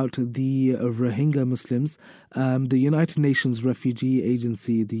about the Rohingya Muslims. The United Nations Refugee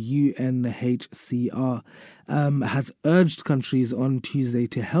Agency, the UNHCR, has urged countries on Tuesday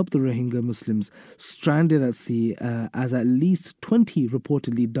to help the Rohingya Muslims stranded at sea, as at least 20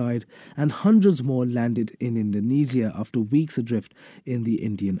 reportedly died and hundreds more landed in Indonesia after weeks adrift in the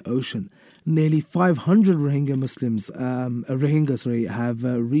Indian Ocean. Nearly 500 Rohingya Muslims, have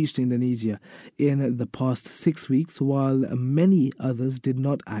reached Indonesia in the past 6 weeks, while many others did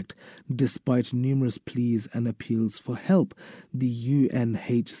not act despite numerous pleas and appeals for help, the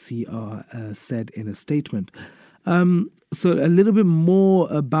UNHCR said in a statement. So a little bit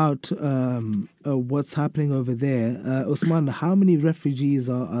more about what's happening over there. Usman, how many refugees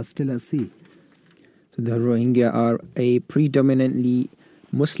are still at sea? So the Rohingya are a predominantly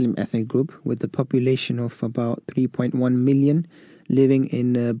Muslim ethnic group with a population of about 3.1 million living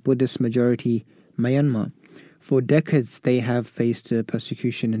in Buddhist majority Myanmar. For decades, they have faced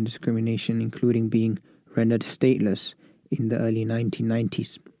persecution and discrimination, including being rendered stateless in the early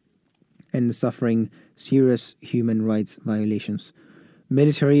 1990s and suffering serious human rights violations.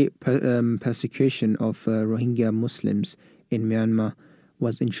 Military persecution of Rohingya Muslims in Myanmar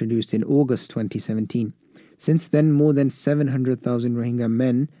was introduced in August 2017. Since then, more than 700,000 Rohingya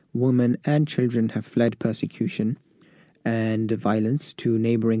men, women and children have fled persecution and violence to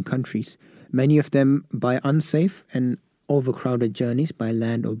neighboring countries, many of them by unsafe and overcrowded journeys by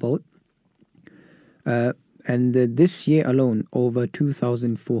land or boat. And this year alone, over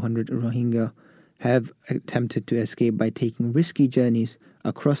 2,400 Rohingya have attempted to escape by taking risky journeys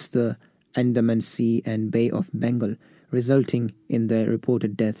across the Andaman Sea and Bay of Bengal, resulting in the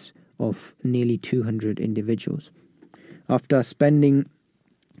reported deaths of nearly 200 individuals. After spending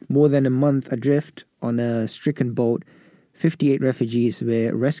more than a month adrift on a stricken boat, 58 refugees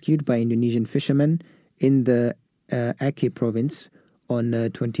were rescued by Indonesian fishermen in the Aceh province on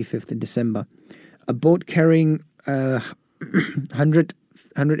 25th December. A boat carrying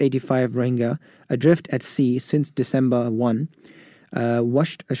 185 Rohingya adrift at sea since December 1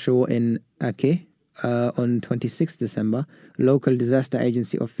 washed ashore in Aceh on 26 December. Local disaster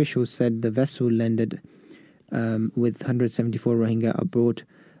agency officials said the vessel landed with 174 Rohingya aboard,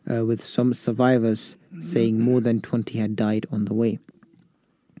 with some survivors saying more than 20 had died on the way.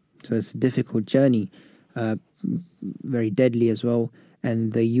 So it's a difficult journey, very deadly as well.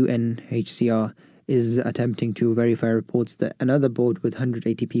 And the UNHCR is attempting to verify reports that another boat with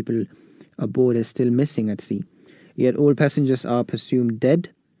 180 people aboard is still missing at sea. Yet all passengers are presumed dead.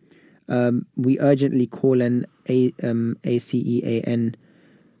 We urgently call on ASEAN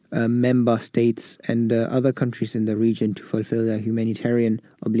member states and other countries in the region to fulfill their humanitarian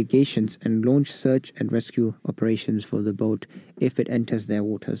obligations and launch search and rescue operations for the boat if it enters their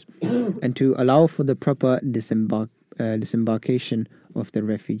waters, and to allow for the proper disembarkation of the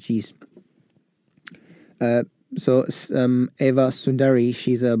refugees. Eva Sundari,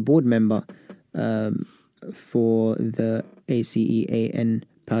 she's a board member for the ASEAN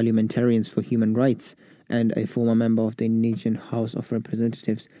Parliamentarians for Human Rights and a former member of the Indonesian House of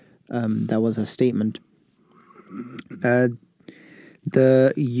Representatives. That was her statement. The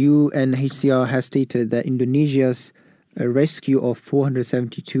UNHCR has stated that Indonesia's rescue of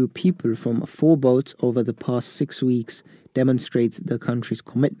 472 people from 4 boats over the past 6 weeks demonstrates the country's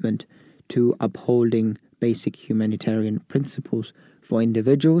commitment to upholding basic humanitarian principles for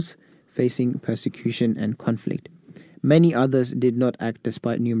individuals facing persecution and conflict. Many others did not act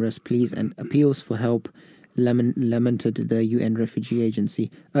despite numerous pleas and appeals for help, lamented the UN Refugee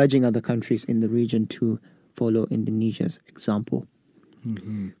Agency, urging other countries in the region to follow Indonesia's example.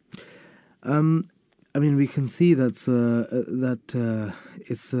 Mm-hmm. I mean, we can see that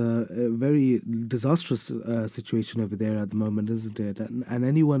it's a very disastrous situation over there at the moment, isn't it? And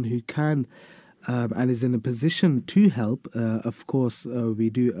anyone who can and is in a position to help, of course, we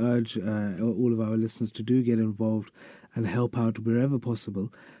do urge all of our listeners to do get involved and help out wherever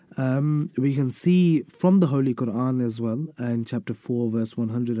possible. We can see from the Holy Quran as well, in chapter 4, verse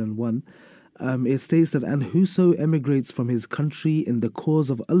 101, it states that, "And whoso emigrates from his country in the cause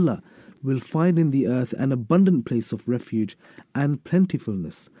of Allah will find in the earth an abundant place of refuge and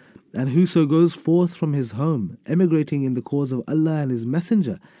plentifulness. And whoso goes forth from his home, emigrating in the cause of Allah and His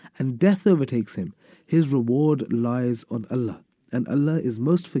Messenger, and death overtakes him, his reward lies on Allah, and Allah is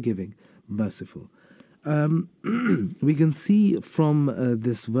most forgiving, merciful." We can see from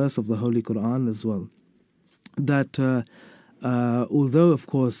this verse of the Holy Quran as well that although, of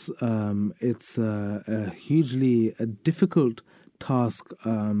course, it's a hugely difficult task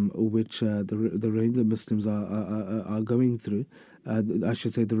which the Rohingya Muslims are going through. I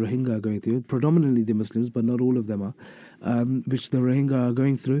should say the Rohingya are going through, predominantly the Muslims, but not all of them are, which the Rohingya are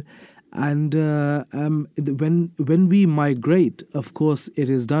going through. And when we migrate, of course, it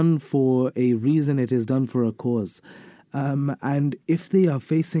is done for a reason, it is done for a cause. And if they are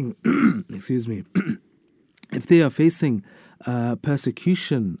facing, excuse me, if they are facing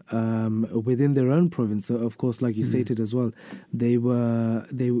persecution within their own province, of course, like you stated as well, they were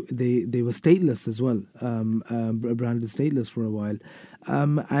stateless as well, branded stateless for a while,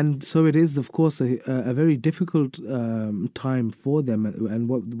 and so it is, of course, a very difficult time for them and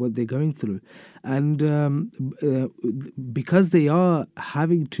what they're going through, and because they are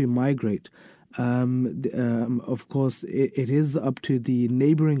having to migrate. Of course, it is up to the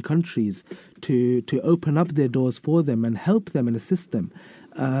neighboring countries to open up their doors for them and help them and assist them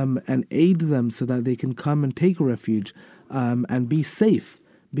and aid them so that they can come and take refuge and be safe,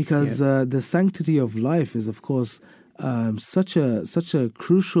 because the sanctity of life is, of course, such a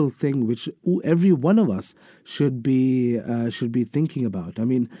crucial thing which every one of us should be thinking about. I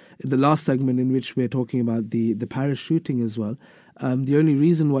mean, the last segment in which we're talking about the Paris shooting as well, the only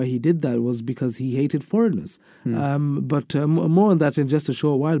reason why he did that was because he hated foreigners. But more on that in just a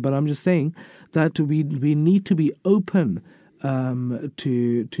short while. But I'm just saying that we need to be open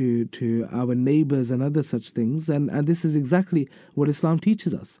to our neighbors and other such things, and this is exactly what Islam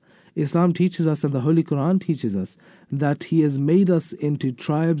teaches us. Islam teaches us, and the Holy Quran teaches us, that He has made us into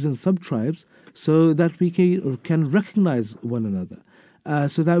tribes and sub-tribes so that we can recognize one another,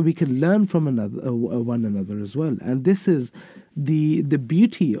 so that we can learn from one another as well. And this is the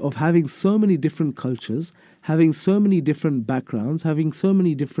beauty of having so many different cultures, having so many different backgrounds, having so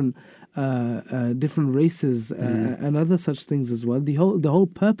many different races and other such things as well. The whole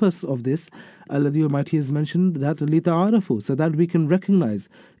purpose of this, Allah the Almighty has mentioned that لِتَعَارَفُوا, so that we can recognize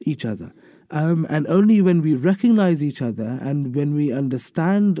each other. And only when we recognize each other and when we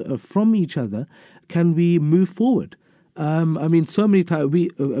understand from each other can we move forward. I mean, so many times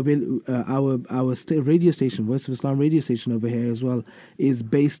our radio station, Voice of Islam radio station over here as well, is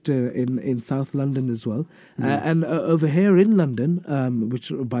based in South London as well, and over here in London,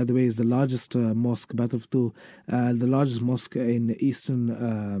 which by the way is the largest mosque, Bath-of-Tur, the largest mosque in Eastern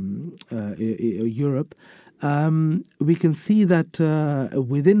Europe. We can see that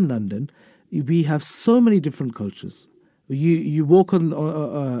within London we have so many different cultures. You walk on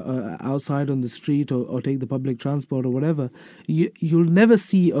outside on the street or take the public transport or whatever, you'll never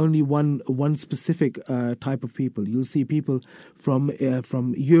see only one specific type of people. You'll see people from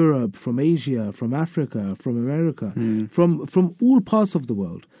Europe, from Asia, from Africa, from America, from all parts of the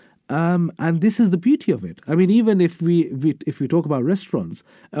world. And this is the beauty of it. I mean, even if we talk about restaurants,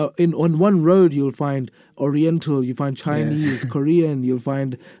 on one road you'll find Oriental, you find Chinese, Korean, you'll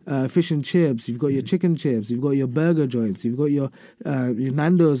find fish and chips, you've got your chicken chips, you've got your burger joints, you've got your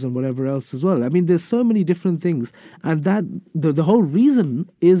Nando's and whatever else as well. I mean, there's so many different things, and that the whole reason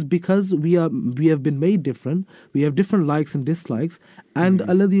is because we have been made different. We have different likes and dislikes, and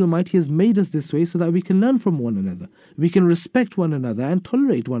Allah the Almighty has made us this way so that we can learn from one another. We can respect one another and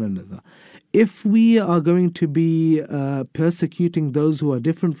tolerate one another. If we are going to be persecuting those who are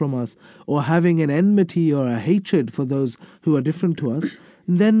different from us, or having an enmity or a hatred for those who are different to us,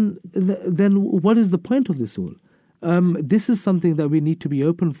 then what is the point of this all? This is something that we need to be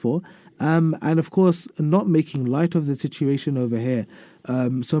open for, and of course not making light of the situation over here.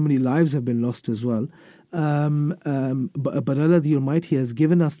 So many lives have been lost as well. But Allah the Almighty has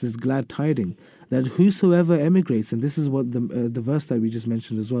given us this glad tiding that whosoever emigrates, and this is what the verse that we just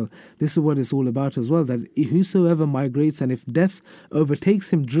mentioned as well, this is what it's all about as well, that whosoever migrates, and if death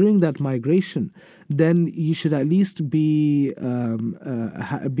overtakes him during that migration, then you should at least be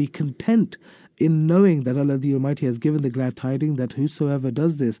content in knowing that Allah the Almighty has given the glad tiding that whosoever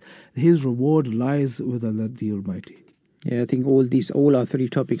does this, his reward lies with Allah the Almighty. Yeah, I think all our three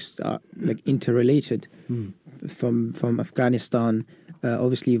topics are like interrelated. From Afghanistan,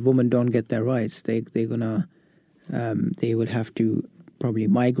 obviously, if women don't get their rights, they will have to probably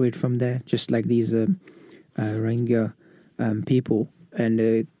migrate from there, just like these Rohingya people. And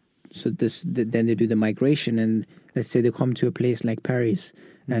then they do the migration, and let's say they come to a place like Paris,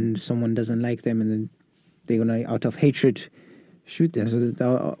 and someone doesn't like them, and then they're gonna, out of hatred, shoot them.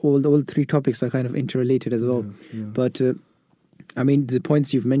 So all three topics are kind of interrelated as well. But I mean, the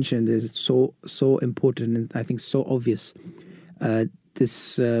points you've mentioned is so important, and I think so obvious.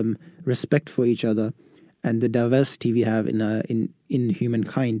 This respect for each other and the diversity we have in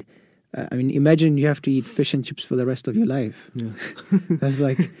humankind. I mean, imagine you have to eat fish and chips for the rest of your life. That's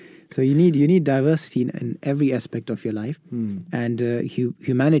like, so you need diversity in every aspect of your life, and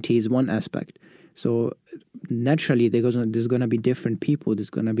humanity is one aspect. So naturally, there's going to be different people. There's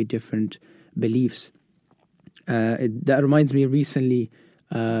going to be different beliefs. That reminds me, recently,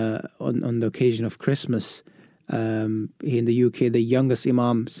 on the occasion of Christmas, in the UK, the youngest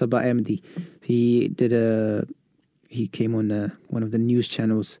Imam, Sabah Ahmadi, he came on one of the news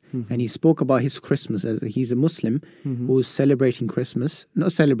channels, and he spoke about his Christmas. As he's a Muslim who's celebrating Christmas,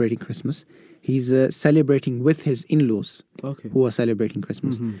 not celebrating Christmas. He's celebrating with his in-laws who are celebrating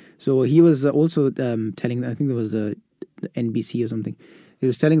Christmas. So he was also telling, I think there was the NBC or something. He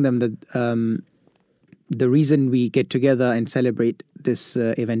was telling them that the reason we get together and celebrate this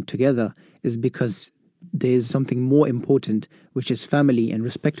event together is because there's something more important, which is family and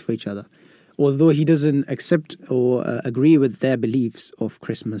respect for each other. Although he doesn't accept or agree with their beliefs of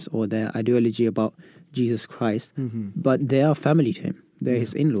Christmas or their ideology about Jesus Christ, but they are family to him. They're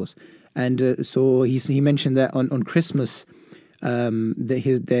his in-laws. And so he mentioned that on Christmas,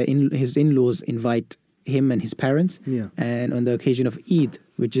 his in-laws invite him and his parents, and on the occasion of Eid,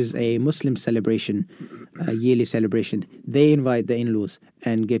 which is a Muslim celebration, a yearly celebration, they invite the in-laws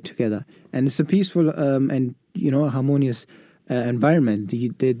and get together, and it's a peaceful and harmonious environment.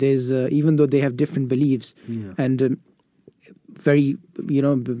 There's even though they have different beliefs, and very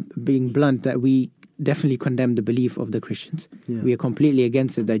being blunt, that we definitely condemn the belief of the Christians. We are completely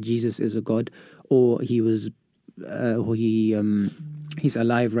against it, that Jesus is a God, or he was he's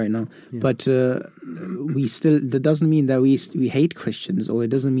alive right now. But we still, that doesn't mean that we hate Christians, or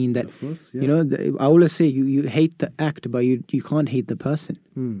it doesn't mean that, I always say you hate the act, but you can't hate the person.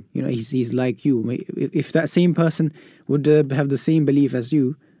 He's like you. If that same person would have the same belief as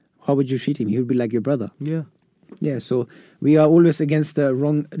you, how would you treat him? He would be like your brother. Yeah, so we are always against the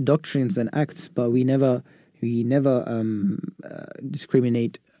wrong doctrines and acts, but we never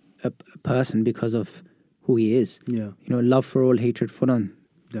discriminate a person because of who he is. Love for all, hatred for none.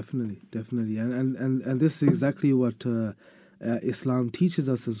 Definitely, and this is exactly what Islam teaches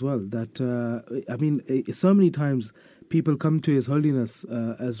us as well. That so many times people come to His Holiness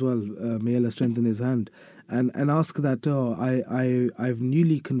as well, may Allah strengthen his hand, and ask that, I've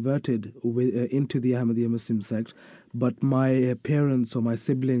newly converted into the Ahmadiyya Muslim sect, but my parents or my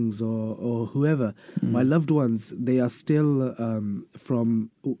siblings or whoever, my loved ones, they are still from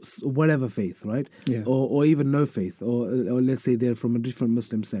whatever faith, right? Or even no faith, or let's say they're from a different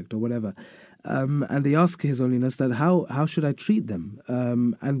Muslim sect or whatever. And they ask His Holiness that how should I treat them?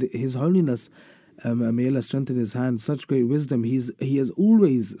 And His Holiness, may Allah strengthen his hand, such great wisdom, he has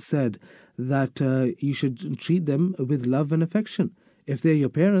always said that you should treat them with love and affection. If they're your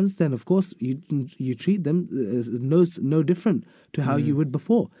parents, then of course you treat them no different to how you would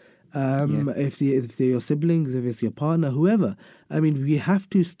before. if they're your siblings, if it's your partner, whoever. I mean, we have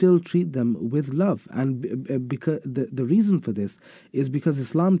to still treat them with love, and because the reason for this is because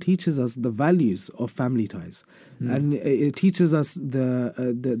Islam teaches us the values of family ties, and it teaches us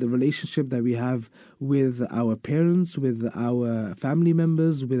the relationship that we have with our parents, with our family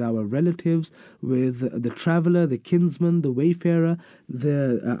members, with our relatives, with the traveler, the kinsman, the wayfarer,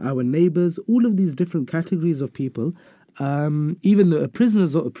 our neighbors, all of these different categories of people. Even the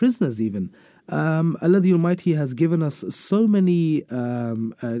prisoners even. Allah the Almighty has given us so many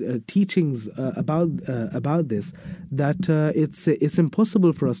teachings about this that it's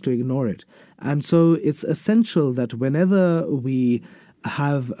impossible for us to ignore it. And so it's essential that whenever we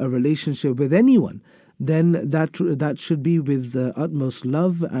have a relationship with anyone, then that should be with the utmost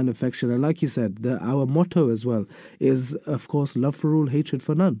love and affection. And like you said, our motto as well is, of course, love for all, hatred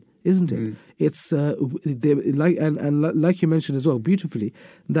for none. Isn't it? It's like you mentioned as well, beautifully,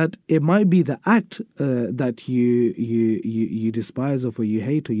 that it might be the act that you despise or you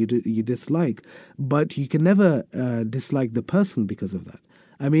hate or you dislike, but you can never dislike the person because of that.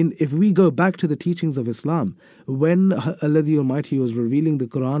 I mean, if we go back to the teachings of Islam, when Allah the Almighty was revealing the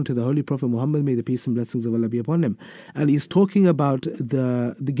Quran to the Holy Prophet Muhammad, may the peace and blessings of Allah be upon him, and he's talking about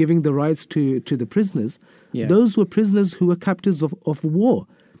the giving the rights to the prisoners, those were prisoners who were captives of war.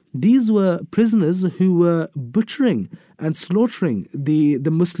 These were prisoners who were butchering and slaughtering the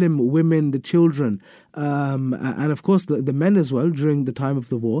Muslim women, the children, and of course the men as well during the time of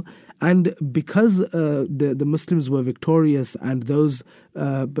the war. And because the Muslims were victorious and those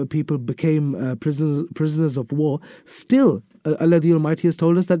people became prisoners of war, still Allah the Almighty has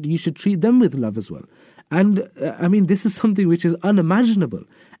told us that you should treat them with love as well. And I mean, this is something which is unimaginable.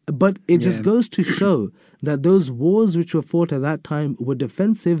 But it just goes to show that those wars which were fought at that time were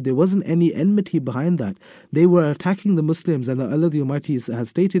defensive. There wasn't any enmity behind that. They were attacking the Muslims, and Allah the Almighty has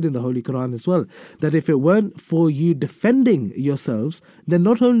stated in the Holy Quran as well that if it weren't for you defending yourselves, then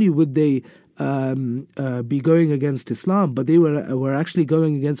not only would they be going against Islam, but they were actually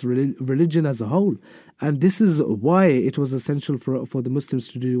going against religion as a whole. And this is why it was essential for the Muslims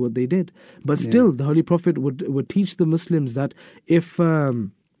to do what they did. But still, the Holy Prophet would teach the Muslims that if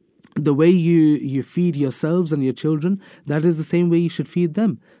the way you feed yourselves and your children, that is the same way you should feed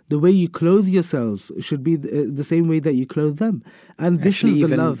them. The way you clothe yourselves should be the same way that you clothe them. And this actually, is the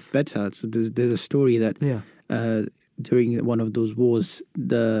even love. Better. So there's a story that during one of those wars,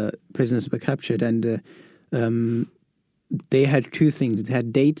 the prisoners were captured, and they had two things: they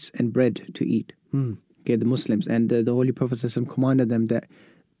had dates and bread to eat. Okay, the Muslims, and the Holy Prophet ﷺ commanded them that.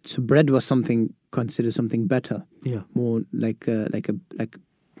 So bread was considered something better, more like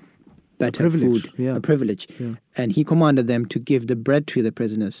better food, a privilege. And he commanded them to give the bread to the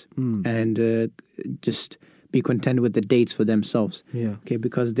prisoners and just be content with the dates for themselves. Okay,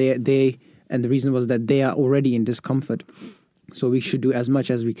 because they and the reason was that they are already in discomfort, so we should do as much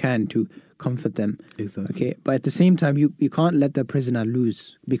as we can to comfort them. Exactly. Okay, but at the same time, you can't let the prisoner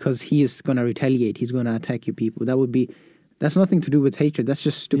lose, because he is going to retaliate. He's going to attack your people. That's nothing to do with hatred. That's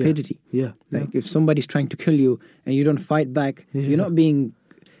just stupidity. If somebody's trying to kill you and you don't fight back, you're not being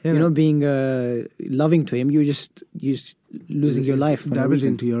loving to him. You're just losing your life.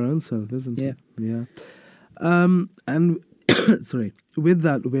 Damaging to your own self, isn't it? And sorry. With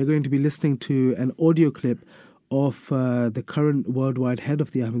that, we're going to be listening to an audio clip of the current worldwide head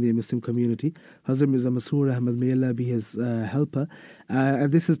of the Ahmadiyya Muslim community, Hazrat Mirza Masroor Ahmad, may Allah be his helper.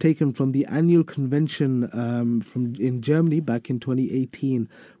 And this is taken from the annual convention in Germany back in 2018,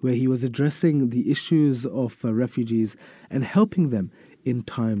 where he was addressing the issues of refugees and helping them in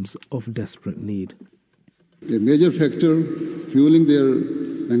times of desperate need. A major factor fueling their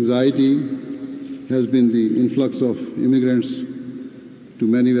anxiety has been the influx of immigrants to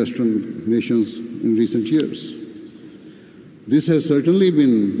many Western nations in recent years. This has certainly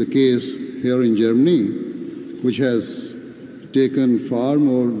been the case here in Germany, which has taken far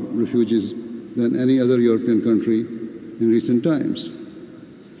more refugees than any other European country in recent times.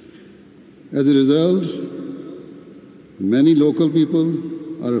 As a result, many local people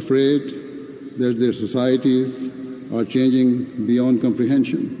are afraid that their societies are changing beyond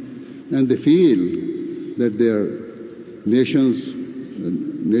comprehension, and they feel that their nation's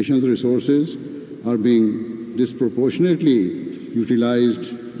resources are being disproportionately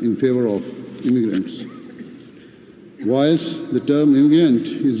utilized in favor of immigrants. Whilst the term immigrant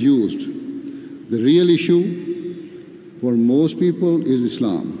is used, the real issue for most people is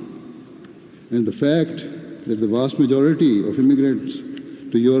Islam, and the fact that the vast majority of immigrants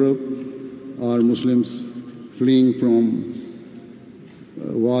to Europe are Muslims fleeing from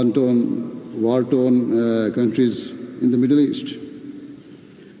war-torn countries in the Middle East.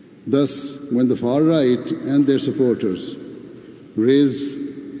 Thus, when the far right and their supporters raise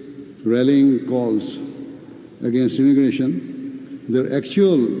rallying calls against immigration, their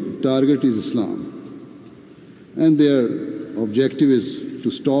actual target is Islam, and their objective is to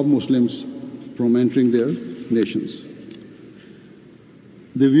stop Muslims from entering their nations.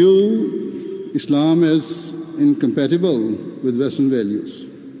 They view Islam as incompatible with Western values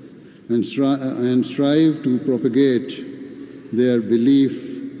and strive to propagate their belief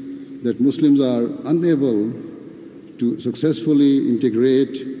that Muslims are unable to successfully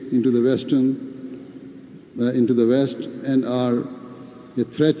integrate into the West and are a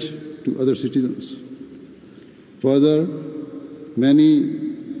threat to other citizens. Further, many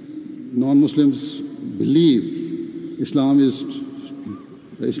non-Muslims believe Islam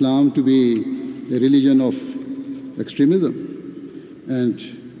to be a religion of extremism and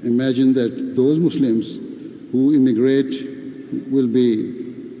imagine that those Muslims who immigrate will be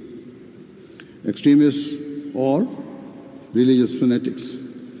extremists or religious fanatics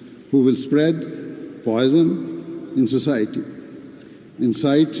who will spread poison in society,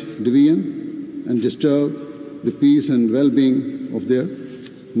 incite division, and disturb the peace and well-being of their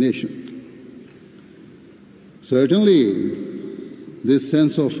nation. Certainly, this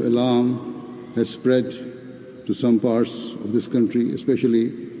sense of alarm has spread to some parts of this country,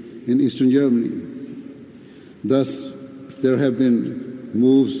 especially in Eastern Germany. Thus, there have been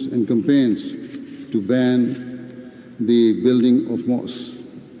moves and campaigns to ban the building of mosques.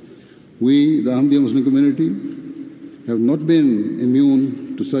 We, the Ahmadiyya Muslim community, have not been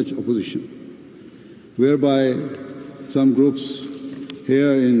immune to such opposition, whereby some groups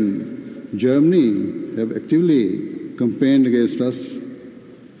here in Germany have actively campaigned against us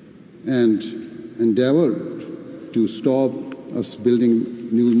and endeavored to stop us building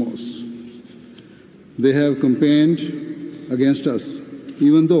new mosques. They have campaigned against us,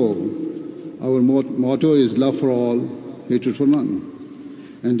 even though our motto is love for all, hatred for none.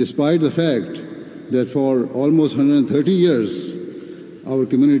 And despite the fact that for almost 130 years, our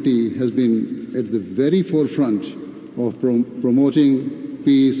community has been at the very forefront of promoting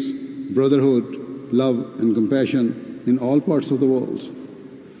peace, brotherhood, love, and compassion in all parts of the world.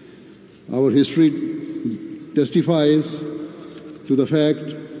 Our history testifies to the fact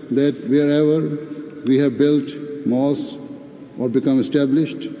that wherever we have built mosques or become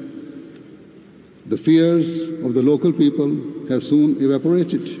established, the fears of the local people have soon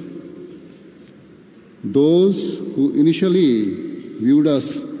evaporated. Those who initially viewed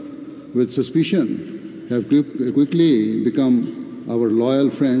us with suspicion have quickly become our loyal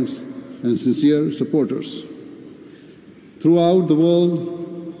friends and sincere supporters. Throughout the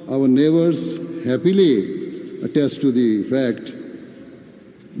world, our neighbors happily attest to the fact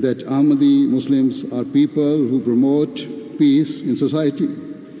that Ahmadi Muslims are people who promote peace in society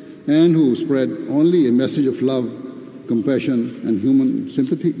and who spread only a message of love, compassion, and human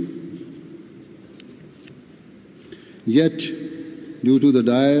sympathy. Yet, due to the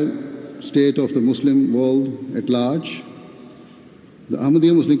dire state of the Muslim world at large, the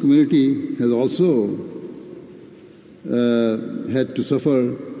Ahmadiyya Muslim community has also had to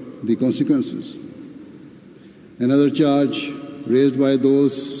suffer the consequences. Another charge raised by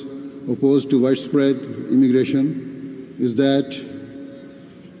those opposed to widespread immigration is that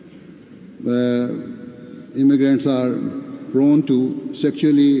immigrants are prone to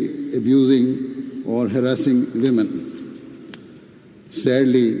sexually abusing or harassing women.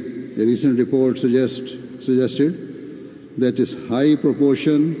 Sadly, a recent report suggested that a high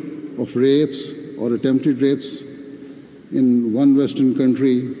proportion of rapes or attempted rapes in one Western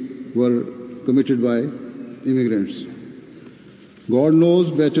country were committed by immigrants. God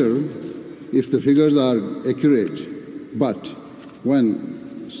knows better if the figures are accurate, but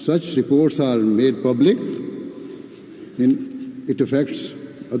when such reports are made public, it affects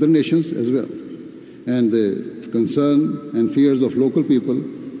other nations as well, and the concern and fears of local people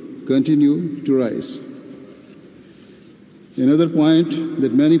continue to rise. Another point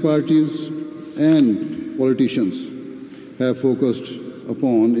that many parties and politicians have focused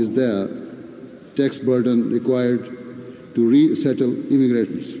upon is the tax burden required to resettle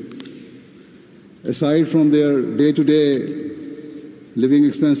immigrants. Aside from their day-to-day living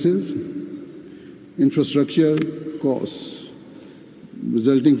expenses, infrastructure costs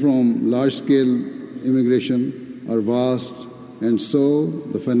resulting from large-scale immigration are vast, and so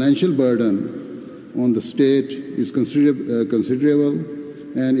the financial burden on the state is considerable,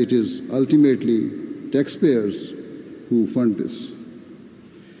 and it is ultimately taxpayers who fund this.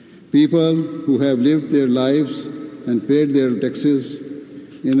 People who have lived their lives and paid their taxes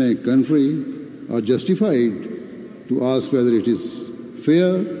in a country are justified to ask whether it is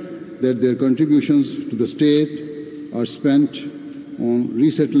fair that their contributions to the state are spent on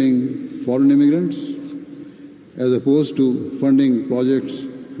resettling foreign immigrants as opposed to funding projects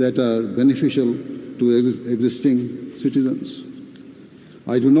that are beneficial to existing citizens.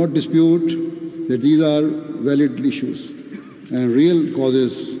 I do not dispute that these are valid issues and real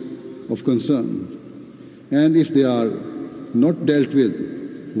causes of concern, and if they are not dealt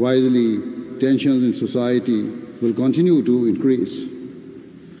with wisely, tensions in society will continue to increase.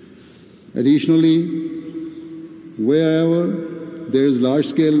 Additionally, wherever there is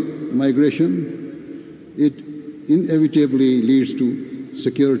large-scale migration, it inevitably leads to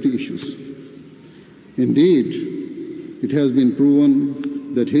security issues. Indeed, it has been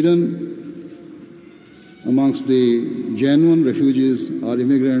proven that hidden amongst the genuine refugees are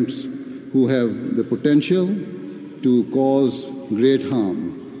immigrants who have the potential to cause great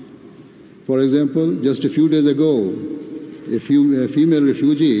harm. For example, just a few days ago, a female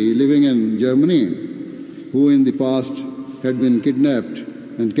refugee living in Germany, who in the past had been kidnapped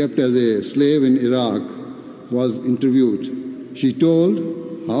and kept as a slave in Iraq, was interviewed. She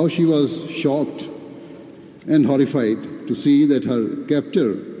told how she was shocked and horrified to see that her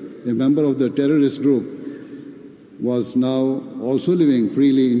captor, a member of the terrorist group, was now also living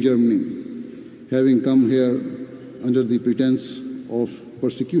freely in Germany, having come here under the pretense of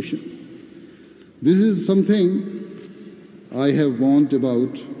persecution. This is something I have warned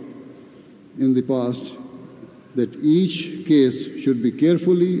about in the past, that each case should be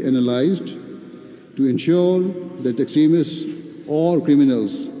carefully analyzed to ensure that extremists or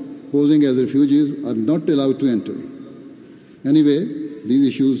criminals posing as refugees are not allowed to enter. Anyway, these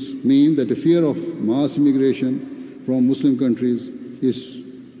issues mean that the fear of mass immigration from Muslim countries is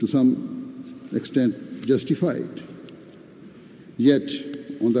to some extent justified. Yet,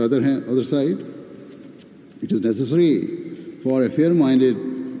 on the other side, it is necessary for a fair-minded,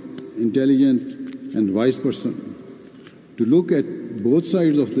 intelligent, and wise person to look at both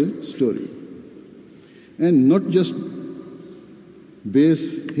sides of the story and not just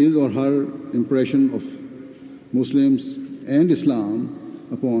base his or her impression of Muslims and Islam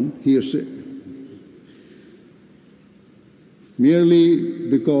upon hearsay. Merely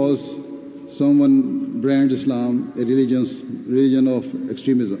because someone brands Islam a religion of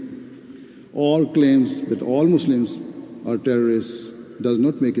extremism or claims that all Muslims are terrorists does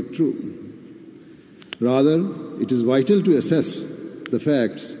not make it true. Rather, it is vital to assess the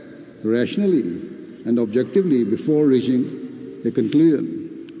facts rationally and objectively before reaching a conclusion.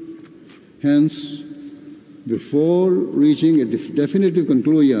 Hence, before reaching a definitive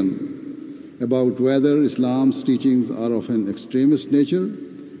conclusion about whether Islam's teachings are of an extremist nature,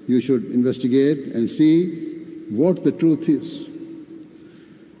 you should investigate and see what the truth is.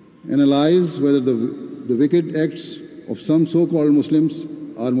 Analyze whether the wicked acts of some so-called Muslims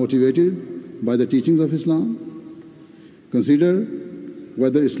are motivated by the teachings of Islam. Consider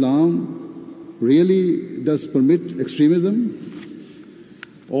whether Islam really does permit extremism,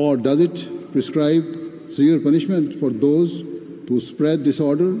 or does it prescribe severe punishment for those who spread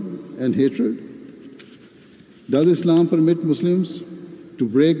disorder and hatred? Does Islam permit Muslims to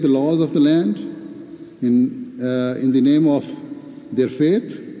break the laws of the land in the name of their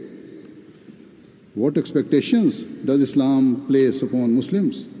faith? What expectations does Islam place upon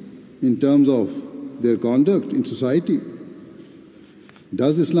Muslims in terms of their conduct in society?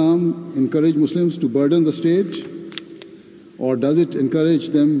 Does Islam encourage Muslims to burden the state, or does it encourage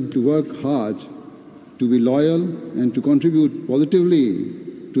them to work hard, to be loyal, and to contribute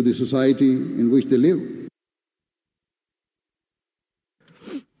positively to the society in which they live?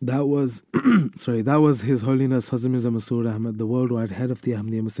 That was His Holiness Hazrat Mirza Masroor Ahmad, the worldwide head of the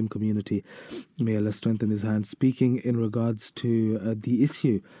Ahmadiyya Muslim community. May Allah strengthen his hand, speaking in regards to the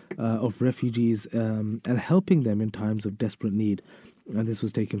issue of refugees and helping them in times of desperate need. And this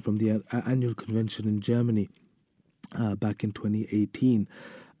was taken from the annual convention in Germany back in 2018.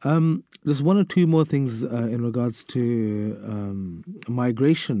 There's one or two more things in regards to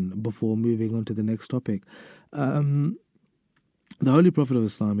migration before moving on to the next topic. The Holy Prophet of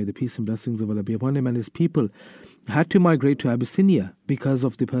Islam, may the peace and blessings of Allah be upon him, and his people had to migrate to Abyssinia because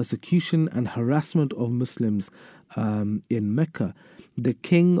of the persecution and harassment of Muslims in Mecca. The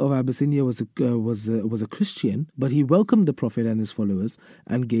king of Abyssinia was a Christian, but he welcomed the Prophet and his followers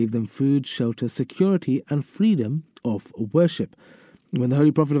and gave them food, shelter, security, and freedom of worship. When the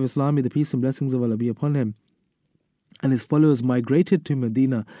Holy Prophet of Islam, may the peace and blessings of Allah be upon him, and his followers migrated to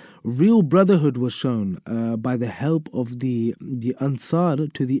Medina, real brotherhood was shown by the help of the Ansar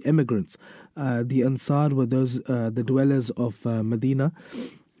to the immigrants. The Ansar were those the dwellers of Medina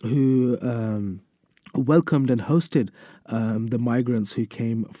who welcomed and hosted the migrants who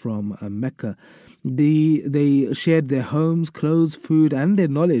came from Mecca. They shared their homes, clothes, food, and their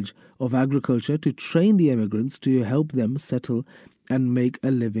knowledge of agriculture to train the immigrants to help them settle and make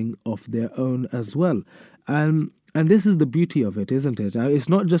a living of their own as well. And this is the beauty of it, isn't it? It's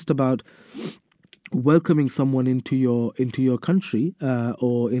not just about welcoming someone into your country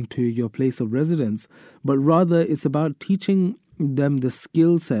or into your place of residence, but rather it's about teaching them the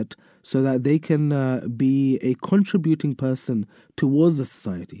skill set so that they can be a contributing person towards the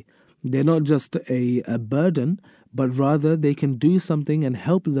society. They're not just a burden, but rather they can do something and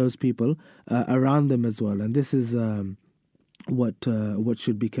help those people around them as well. And this is what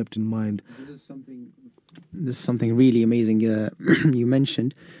should be kept in mind. This is something really amazing you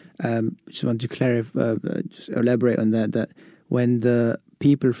mentioned. Just want to clarify, just elaborate on that when the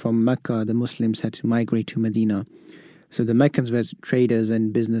people from Mecca, the Muslims, had to migrate to Medina, so the Meccans were traders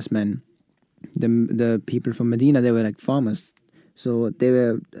and businessmen. The people from Medina, they were like farmers. So they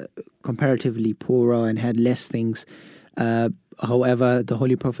were comparatively poorer and had less things. However, the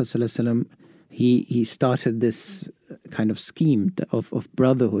Holy Prophet ﷺ, he started this kind of scheme of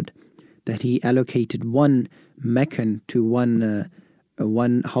brotherhood, that he allocated one Meccan to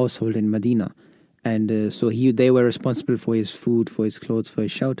one household in Medina. And so they were responsible for his food, for his clothes, for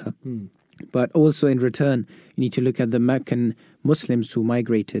his shelter. But also in return, you need to look at the Meccan Muslims who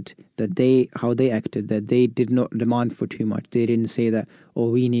migrated, how they acted, that they did not demand for too much. They didn't say that, oh,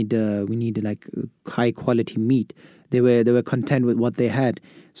 we need like high quality meat. They were content with what they had.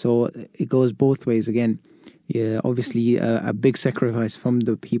 So it goes both ways again. Yeah, obviously a big sacrifice from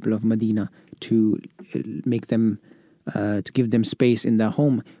the people of Medina to make them to give them space in their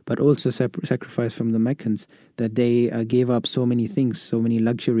home, but also sacrifice from the Meccans, that they gave up so many things, so many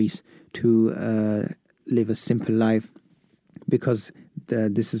luxuries to live a simple life, because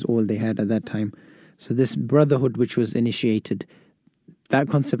this is all they had at that time. So this brotherhood which was initiated, that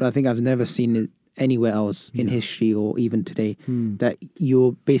concept, I think I've never seen it anywhere else in history or even today, that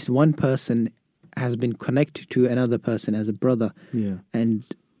you're based one person has been connected to another person as a brother. Yeah. And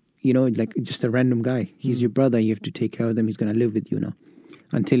like just a random guy. He's your brother. You have to take care of them. He's going to live with you now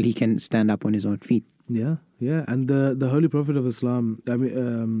until he can stand up on his own feet. Yeah. And the Holy Prophet of Islam,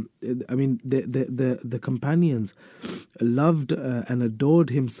 the companions loved and adored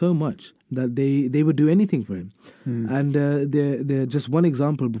him so much that they would do anything for him. And they're just one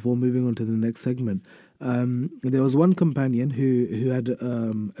example before moving on to the next segment. There was one companion who had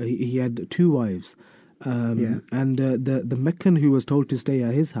he had two wives. And the Meccan who was told to stay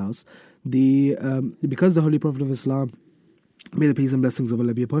at his house, because the Holy Prophet of Islam, may the peace and blessings of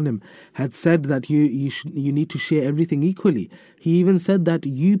Allah be upon him, had said that you need to share everything equally. He even said that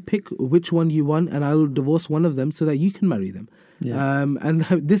you pick which one you want, and I will divorce one of them so that you can marry them. And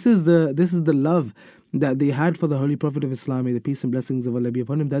this is the love that they had for the Holy Prophet of Islam, may the peace and blessings of Allah be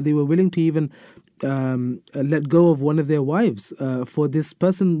upon him, that they were willing to even let go of one of their wives for this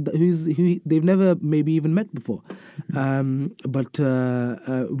person who they've never maybe even met before. But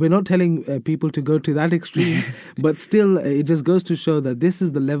we're not telling people to go to that extreme, but still it just goes to show that this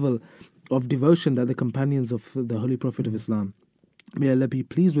is the level of devotion that the companions of the Holy Prophet of Islam, may Allah be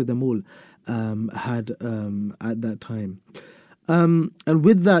pleased with them all, had at that time. And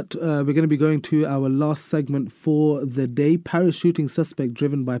with that, we're going to be going to our last segment for the day, parachuting suspect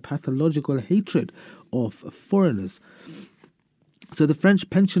driven by pathological hatred of foreigners. So the French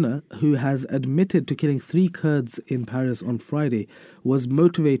pensioner who has admitted to killing 3 Kurds in Paris on Friday was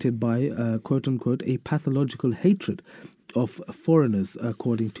motivated by, quote-unquote, a pathological hatred of foreigners,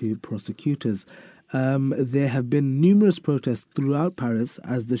 according to prosecutors. There have been numerous protests throughout Paris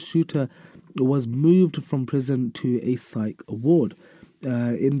as the shooter was moved from prison to a psych ward.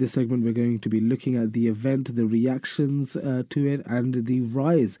 In this segment, we're going to be looking at the event, the reactions to it, and the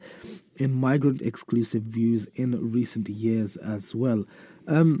rise in migrant-exclusive views in recent years as well.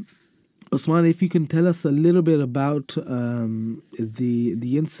 Osman, if you can tell us a little bit about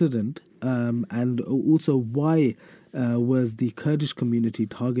the incident and also why was the Kurdish community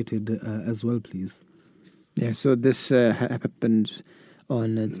targeted as well, please? Yeah, so this happened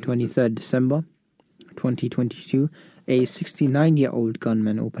on 23rd December 2022. A 69-year-old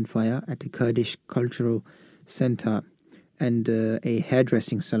gunman opened fire at the Kurdish Cultural Center and a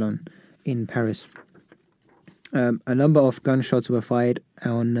hairdressing salon in Paris. A number of gunshots were fired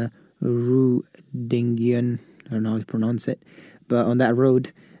on Rue d'Enghien, I don't know how to pronounce it, but on that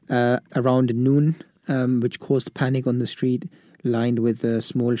road around noon, which caused panic on the street lined with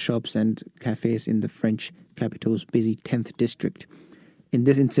small shops and cafes in the French capital's busy 10th district. In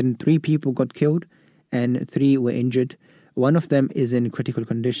this incident, 3 people got killed and 3 were injured. One of them is in critical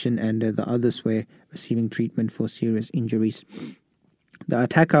condition and the others were receiving treatment for serious injuries. The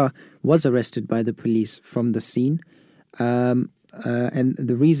attacker was arrested by the police from the scene, and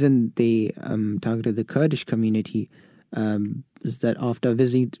the reason they targeted the Kurdish community is that after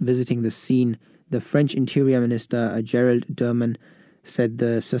visiting the scene, the French Interior Minister Gerald Darmanin said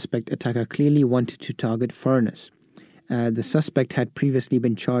the suspect attacker clearly wanted to target foreigners. The suspect had previously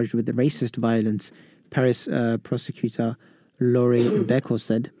been charged with racist violence, Paris prosecutor Laurie Beko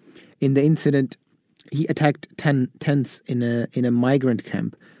said. In the incident, he attacked tents in a migrant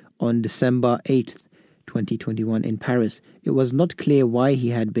camp on December 8th, 2021 in Paris. It was not clear why he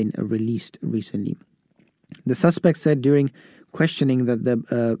had been released recently. The suspect said during questioning that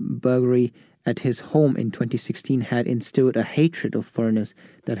the burglary at his home in 2016 had instilled a hatred of foreigners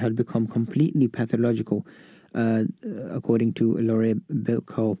that had become completely pathological, according to Laurie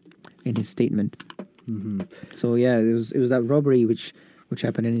Beko in his statement. Mm-hmm. So yeah, it was that robbery which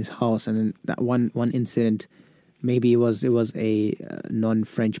happened in his house, and then that one incident, maybe it was a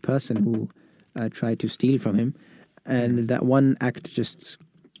non-French person who tried to steal from him, and that one act just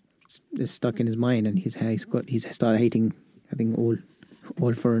is stuck in his mind, and he's started hating, I think,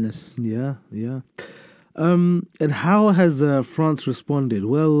 all foreigners. Yeah. And how has France responded?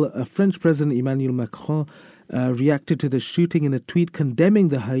 Well, French President Emmanuel Macron reacted to the shooting in a tweet condemning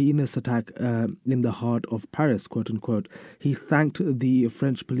the heinous attack in the heart of Paris, quote unquote. He thanked the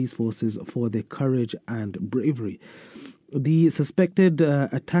French police forces for their courage and bravery. The suspected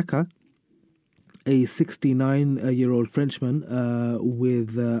attacker, a 69-year-old Frenchman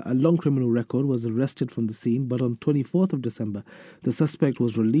with a long criminal record, was arrested from the scene, but on 24th of December, the suspect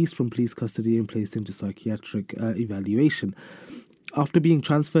was released from police custody and placed into psychiatric evaluation. After being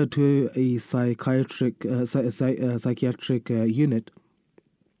transferred to a psychiatric unit,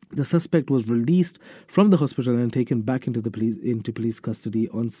 the suspect was released from the hospital and taken back into police custody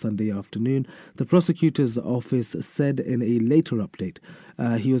on Sunday afternoon. The prosecutor's office said in a later update.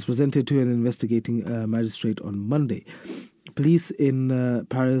 He was presented to an investigating magistrate on Monday. Police in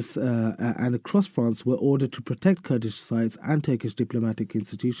Paris and across France were ordered to protect Kurdish sites and Turkish diplomatic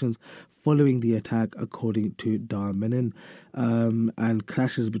institutions following the attack, according to Darmanin. And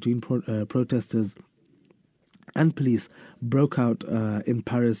clashes between protesters and police broke out in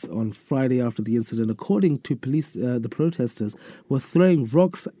Paris on Friday after the incident. According to police, the protesters were throwing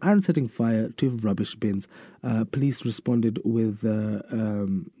rocks and setting fire to rubbish bins. Police responded with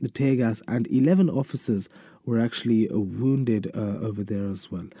the tear gas, and 11 officers were actually wounded over there as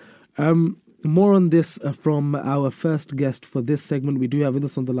well. More on this from our first guest for this segment. We do have with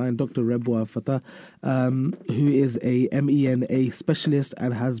us on the line Dr. Rebwa Fatah, who is a MENA specialist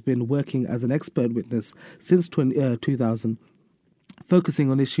and has been working as an expert witness since 2000, focusing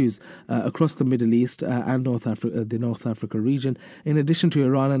on issues across the Middle East and the North Africa region. In addition to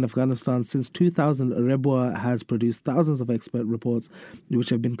Iran and Afghanistan, since 2000, Rebwa has produced thousands of expert reports which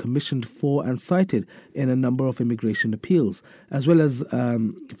have been commissioned for and cited in a number of immigration appeals, as well as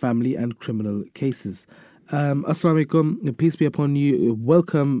family and criminal cases. Assalamu alaikum, peace be upon you.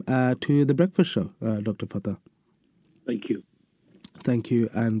 Welcome to The Breakfast Show, Dr. Fatah. Thank you. Thank you,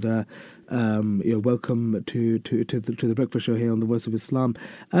 and you're welcome to the Breakfast Show here on the Voice of Islam.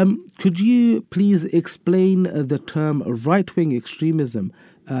 Could you please explain the term right-wing extremism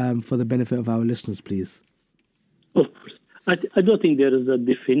for the benefit of our listeners, please? Of course. I don't think there is a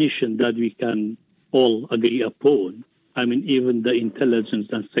definition that we can all agree upon. I mean, even the Intelligence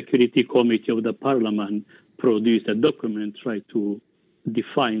and Security Committee of the Parliament produced a document trying to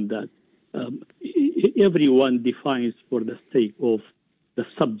define that. Everyone defines for the sake of the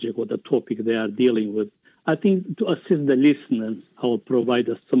subject or the topic they are dealing with. I think to assist the listeners, I will provide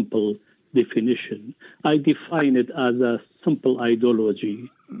a simple definition. I define it as a simple ideology.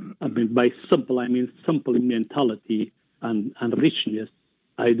 I mean, by simple, I mean simple mentality and richness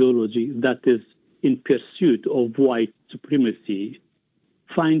ideology that is in pursuit of white supremacy,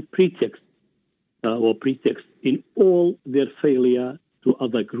 find pretext in all their failure to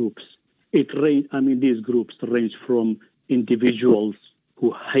other groups. These groups range from individuals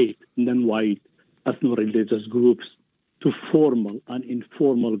who hate non-white, ethno-religious groups to formal and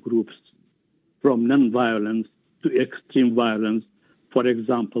informal groups, from non-violence to extreme violence. For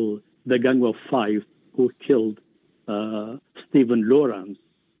example, the Gang of Five who killed Stephen Lawrence,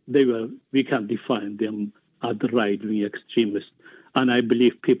 we can define them as the right-wing extremists. And I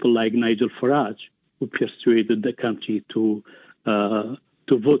believe people like Nigel Farage, who persuaded the country to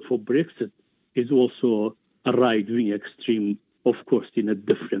vote for Brexit, is also a right-wing extreme, of course, in a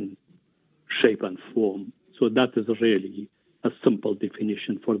different shape and form. So that is really a simple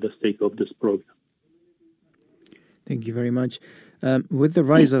definition for the sake of this program. Thank you very much. With the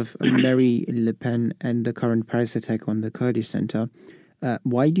rise of Marine Le Pen and the current Paris attack on the Kurdish center,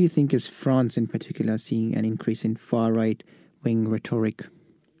 why do you think is France in particular seeing an increase in far-right wing rhetoric?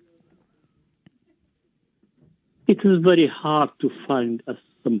 It is very hard to find a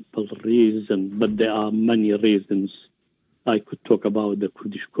simple reason, but there are many reasons. I could talk about the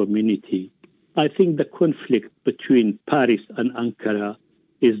Kurdish community. I think the conflict between Paris and Ankara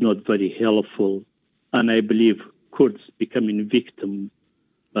is not very helpful, and I believe Kurds becoming victim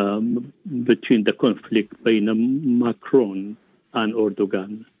between the conflict between Macron and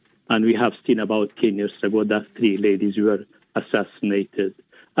Erdogan. And we have seen about 10 years ago that 3 ladies were assassinated.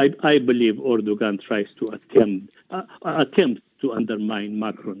 I believe Erdogan tries to attempt to undermine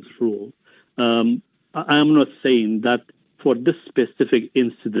Macron's rule. I am not saying that for this specific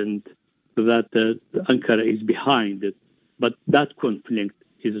incident that Ankara is behind it, but that conflict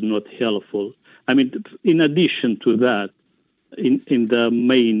is not helpful. I mean, in addition to that, in the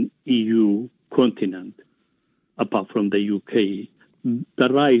main EU continent, apart from the UK, the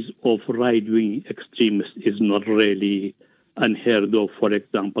rise of right-wing extremists is not really unheard of. For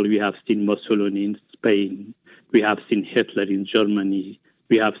example, we have seen Mussolini in Spain, we have seen Hitler in Germany,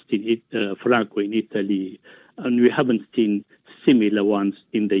 we have seen Franco in Italy, and we haven't seen similar ones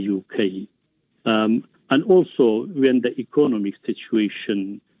in the UK. And also, when the economic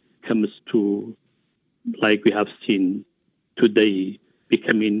situation comes to, like we have seen today,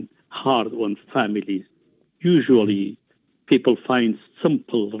 becoming hard on families, usually people find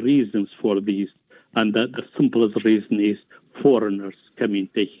simple reasons for this, and the simplest reason is foreigners coming,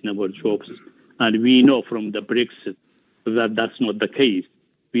 taking our jobs. And we know from the Brexit that that's not the case.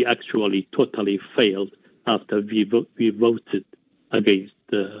 We actually totally failed after we voted against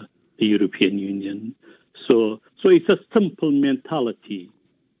the European Union. So it's a simple mentality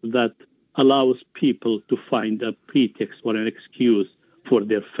that allows people to find a pretext or an excuse for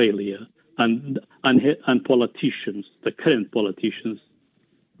their failure. And politicians, the current politicians,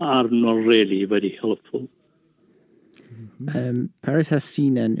 are not really very helpful. Paris has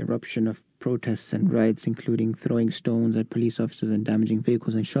seen an eruption of protests and riots, including throwing stones at police officers and damaging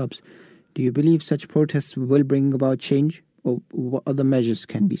vehicles and shops. Do you believe such protests will bring about change, or what other measures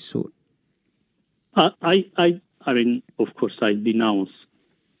can be sought? I mean, of course, I denounce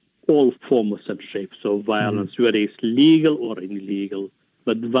all forms and shapes of violence, whether it's legal or illegal.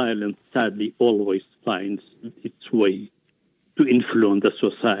 But violence, sadly, always finds its way to influence the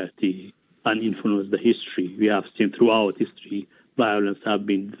society and influence the history. We have seen throughout history, violence have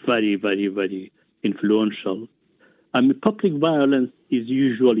been very, very, very influential. I mean, public violence is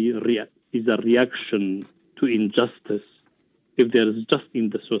usually a reaction to injustice. If there is justice in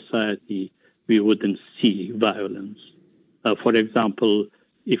the society, we wouldn't see violence. For example,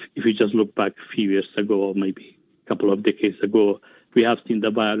 if we just look back a few years ago, or maybe a couple of decades ago, we have seen the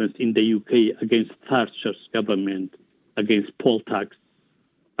violence in the UK against Thatcher's government, against poll tax.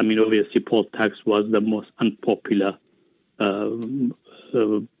 I mean, obviously, poll tax was the most unpopular form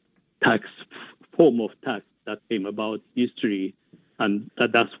of tax that came about in history, and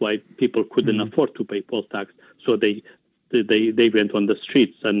that's why people couldn't afford to pay poll tax. So they went on the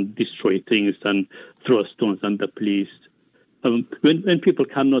streets and destroyed things and throw stones at the police. When people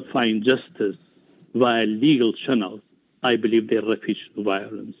cannot find justice via legal channels, I believe they refuge to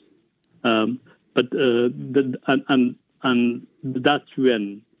violence. But that's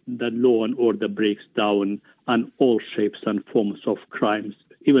when the law and order breaks down and all shapes and forms of crimes,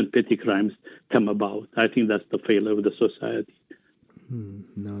 even petty crimes, come about. I think that's the failure of the society.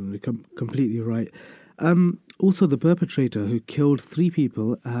 No, completely right. Also, the perpetrator who killed 3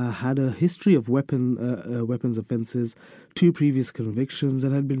 people had a history of weapons offences, 2 previous convictions,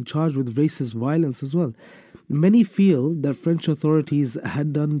 and had been charged with racist violence as well. Many feel that French authorities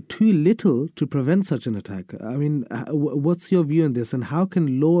had done too little to prevent such an attack. I mean, what's your view on this, and how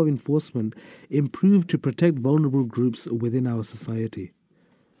can law enforcement improve to protect vulnerable groups within our society?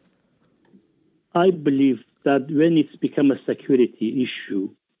 I believe that when it's become a security issue,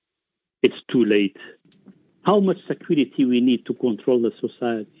 it's too late. How much security we need to control the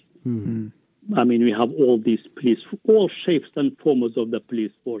society? I mean, we have all these police, all shapes and forms of the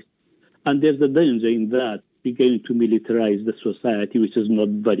police force. And there's a danger in that we're going to militarize the society, which is not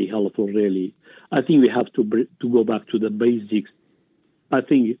very helpful, really. I think we have to go back to the basics. I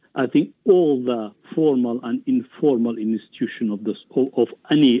think all the formal and informal institutions of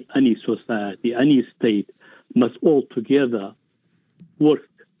any society, any state, must all together work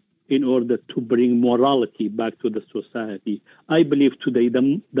in order to bring morality back to the society. I believe today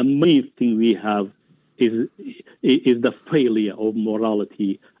the main thing we have is the failure of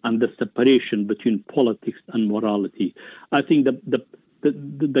morality and the separation between politics and morality. I think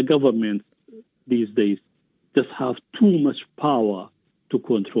the government these days just have too much power to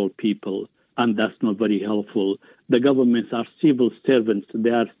control people, and that's not very helpful. The governments are civil servants. They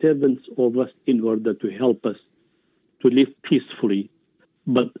are servants of us in order to help us to live peacefully.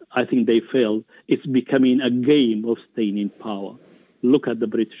 But I think they fail. It's becoming a game of staying in power. Look at the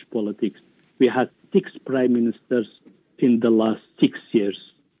British politics. We had 6 prime ministers in the last 6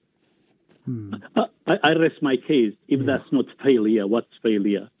 years. I rest my case. If that's not failure, what's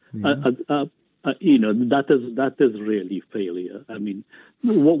failure? That is really failure. I mean,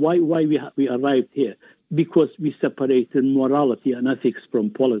 why we arrived here? Because we separated morality and ethics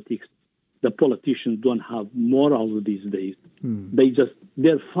from politics. The politicians don't have morals these days.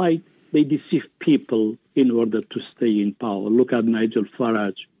 Their fight, they deceive people in order to stay in power. Look at Nigel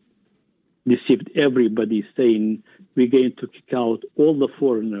Farage. Deceived everybody, saying we're going to kick out all the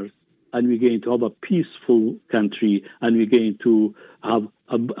foreigners and we're going to have a peaceful country and we're going to have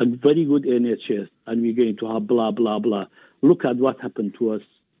a very good NHS and we're going to have blah, blah, blah. Look at what happened to us.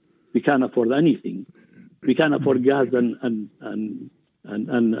 We can't afford anything. We can't afford gas and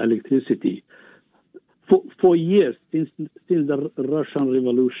electricity. For years, since the Russian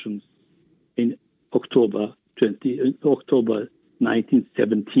revolutions in October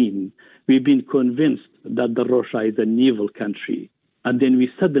 1917, we've been convinced that Russia is an evil country. And then we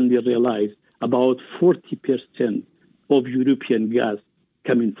suddenly realized about 40% of European gas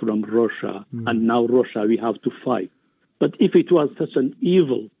coming from Russia. And now Russia, we have to fight. But if it was such an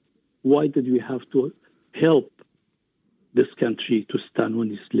evil, why did we have to help this country to stand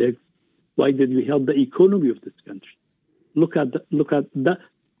on its legs? Why did we help the economy of this country? Look at that.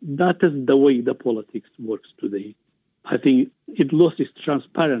 That is the way the politics works today. I think it lost its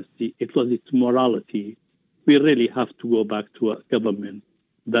transparency. It lost its morality. We really have to go back to a government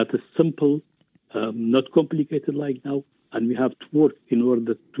that is simple, not complicated like now, and we have to work in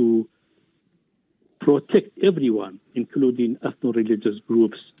order to protect everyone, including ethno-religious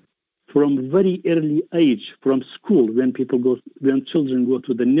groups, from very early age, from school, when children go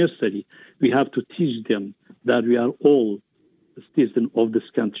to the nursery. We have to teach them that we are all citizens of this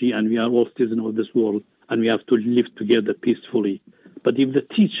country and we are all citizens of this world, and we have to live together peacefully. But if the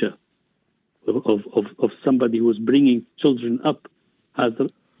teacher of somebody who is bringing children up has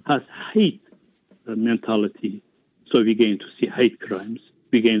hate mentality, so we're going to see hate crimes.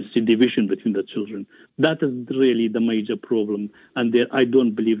 We're going to see division between the children. That is really the major problem. And there, I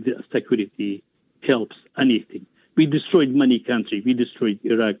don't believe the security helps anything. We destroyed many countries. We destroyed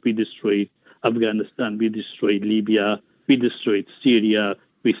Iraq. We destroyed Afghanistan. We destroyed Libya. We destroyed Syria.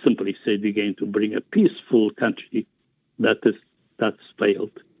 We simply said we're going to bring a peaceful country. That's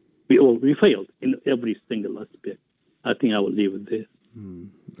failed. We failed in every single aspect. I think I will leave it there.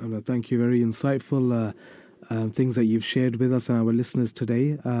 Thank you. Very insightful things that you've shared with us and our listeners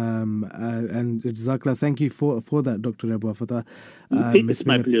today. And Jazakallah, thank you for that, Dr. Rebwa Fatah. It's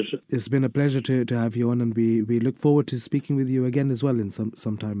my pleasure. It's been a pleasure to have you on, and we look forward to speaking with you again as well in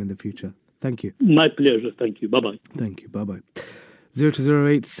some time in the future. Thank you. My pleasure. Thank you. Bye-bye. Thank you. Bye-bye.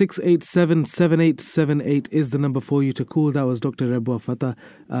 0208 687 7878 is the number for you to call. That was Dr. Rebwa Fatah.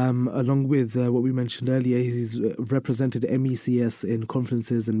 Along with what we mentioned earlier, he's represented MECS in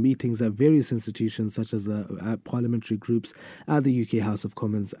conferences and meetings at various institutions such as at parliamentary groups at the UK House of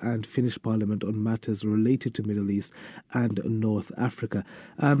Commons and Finnish Parliament on matters related to Middle East and North Africa.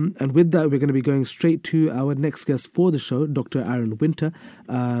 And with that, we're going to be going straight to our next guest for the show, Dr. Aaron Winter.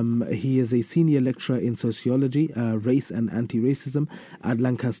 He is a senior lecturer in sociology, race and anti-racism at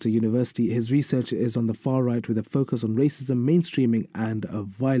Lancaster University. His research is on the far right with a focus on racism, mainstreaming and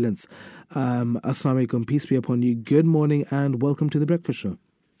violence. Assalamu alaikum, peace be upon you. Good morning and welcome to The Breakfast Show.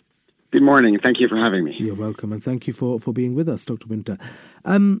 Good morning. Thank you for having me. You're welcome, and thank you for being with us, Dr. Winter.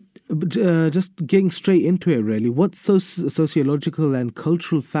 Just getting straight into it, really, what sociological and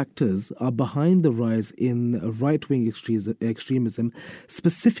cultural factors are behind the rise in right-wing extremism,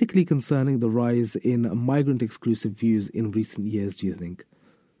 specifically concerning the rise in migrant-exclusive views in recent years, do you think?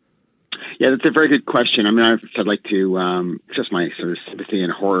 Yeah, that's a very good question. I mean, I'd like to express my sort of sympathy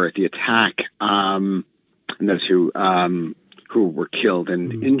and horror at the attack and those who were killed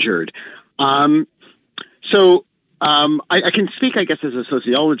and injured. I can speak, I guess, as a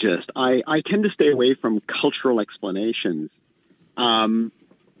sociologist. I tend to stay away from cultural explanations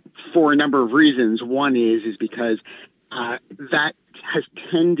for a number of reasons. One is because that has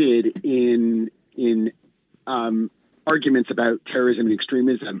tended in arguments about terrorism and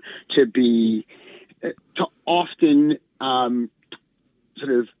extremism to often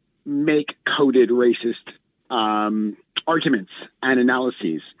sort of make coded racist arguments and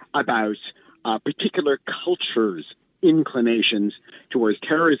analyses about particular cultures' inclinations towards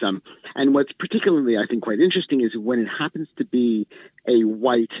terrorism. And what's particularly, I think, quite interesting is when it happens to be a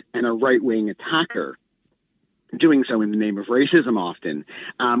white and a right-wing attacker doing so in the name of racism often,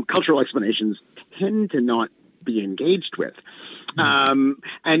 cultural explanations tend to not be engaged with. And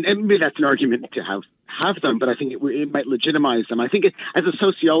maybe that's an argument to have them, but I think it might legitimize them. I think as a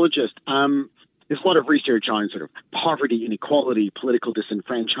sociologist, there's a lot of research on sort of poverty, inequality, political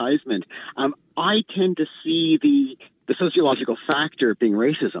disenfranchisement. I tend to see the sociological factor being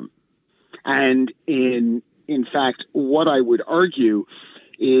racism. And in fact, what I would argue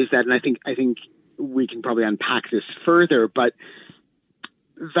is that, and I think we can probably unpack this further, but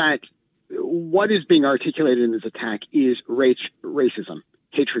that what is being articulated in this attack is racism,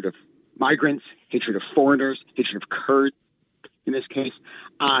 hatred of migrants, hatred of foreigners, hatred of Kurds, in this case,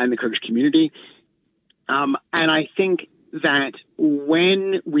 in the Kurdish community. And I think that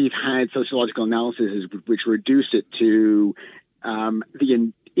when we've had sociological analysis which reduce it to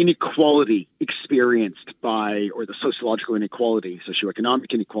the inequality experienced by, or the sociological inequality,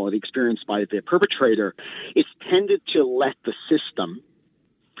 socioeconomic inequality experienced by the perpetrator, it's tended to let the system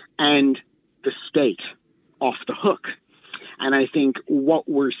and the state off the hook. And I think what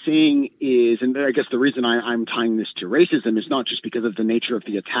we're seeing is, and I guess the reason I'm tying this to racism is not just because of the nature of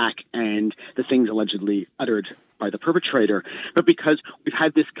the attack and the things allegedly uttered by the perpetrator, but because we've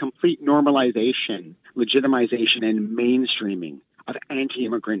had this complete normalization, legitimization, and mainstreaming of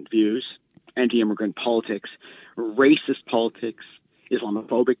anti-immigrant views, anti-immigrant politics, racist politics,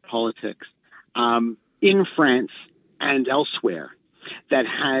 Islamophobic politics, in France and elsewhere, that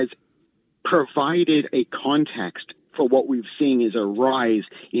has provided a context for what we've seen is a rise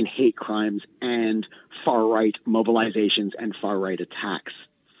in hate crimes and far-right mobilizations and far-right attacks.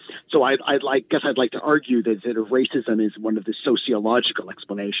 So I'd like to argue that racism is one of the sociological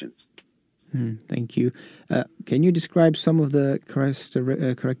explanations. Thank you. Can you describe some of the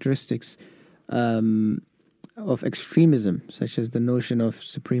characteristics of extremism, such as the notion of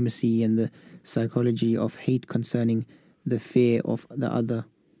supremacy and the psychology of hate concerning the fear of the other?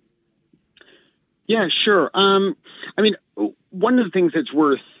 Yeah, sure. I mean, one of the things that's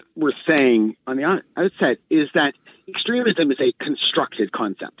worth saying on the outset is that extremism is a constructed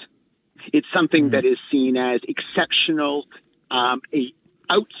concept. It's something that is seen as exceptional,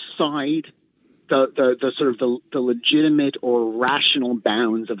 outside the sort of the legitimate or rational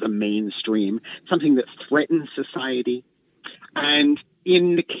bounds of the mainstream, something that threatens society. And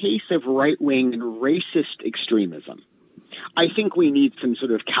in the case of right-wing and racist extremism, I think we need some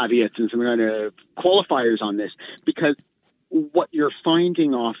sort of caveats and some kind of qualifiers on this, because what you're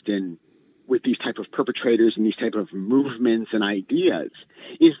finding often with these type of perpetrators and these type of movements and ideas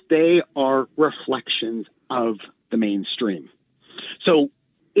is they are reflections of the mainstream. So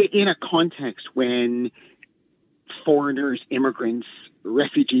in a context when foreigners, immigrants,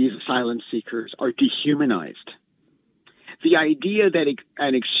 refugees, asylum seekers are dehumanized, the idea that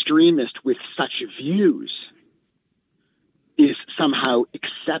an extremist with such views is somehow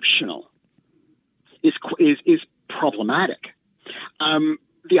exceptional is problematic.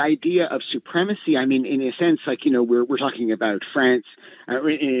 The idea of supremacy, I mean, in a sense, like, you know, we're talking about France.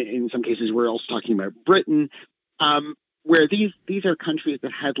 In some cases, we're also talking about Britain, where these are countries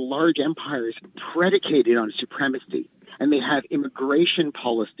that had large empires predicated on supremacy, and they have immigration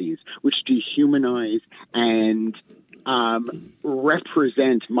policies which dehumanize and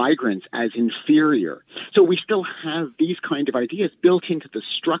represent migrants as inferior. So we still have these kind of ideas built into the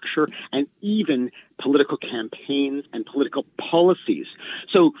structure and even political campaigns and political policies.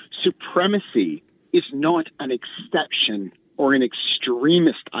 So supremacy is not an exception or an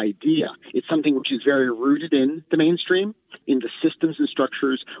extremist idea. It's something which is very rooted in the mainstream, in the systems and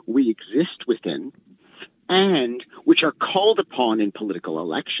structures we exist within, and which are called upon in political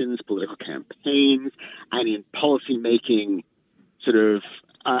elections, political campaigns, and in policy making, sort of,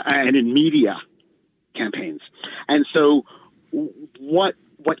 and in media campaigns. And so, what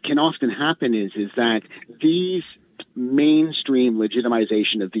can often happen is that these mainstream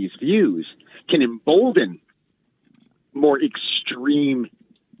legitimization of these views can embolden more extreme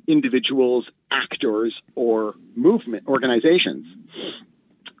individuals, actors, or movement organizations.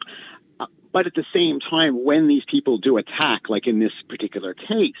 But at the same time, when these people do attack, like in this particular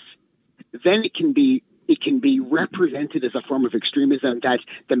case, then it can be represented as a form of extremism that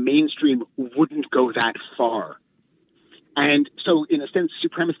the mainstream wouldn't go that far. And so, in a sense,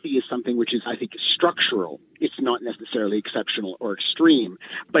 supremacy is something which is, I think, structural. It's not necessarily exceptional or extreme,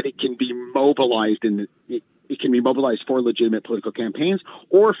 but it can be mobilized in It can be mobilized for legitimate political campaigns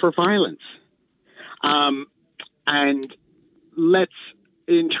or for violence. And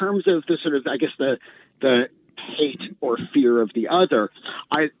in terms of the sort of, I guess, the hate or fear of the other,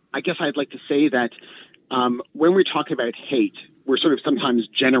 I guess I'd like to say that when we're talking about hate, we're sort of sometimes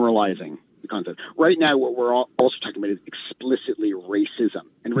generalizing the concept. Right now, what we're also talking about is explicitly racism.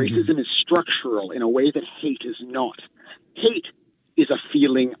 And racism is structural in a way that hate is not. Hate is a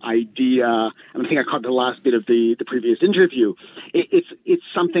feeling, idea, and I think I caught the last bit of the previous interview. It's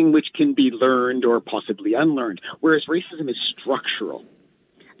something which can be learned or possibly unlearned, whereas racism is structural.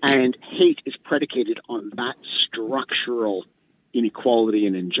 And hate is predicated on that structural inequality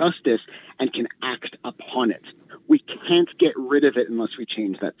and injustice and can act upon it. We can't get rid of it unless we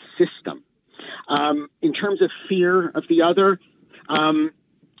change that system. In terms of fear of the other,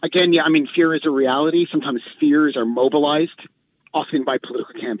 again, yeah, I mean, fear is a reality. Sometimes fears are mobilized, often by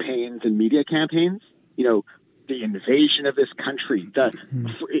political campaigns and media campaigns. You know, the invasion of this country,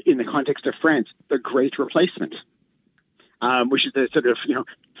 in the context of France, the Great Replacement, which is the sort of, you know,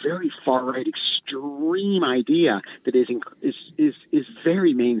 very far-right extreme idea that is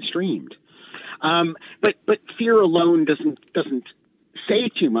very mainstreamed. But fear alone doesn't say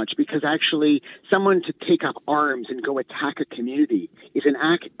too much, because actually someone to take up arms and go attack a community is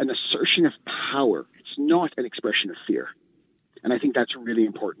an assertion of power. It's not an expression of fear. And I think that's really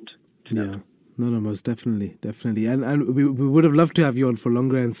important to know. No, most definitely. And we would have loved to have you on for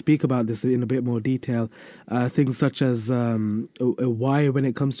longer and speak about this in a bit more detail. Things such as why, when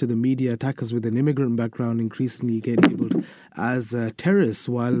it comes to the media, attackers with an immigrant background increasingly get labeled as terrorists,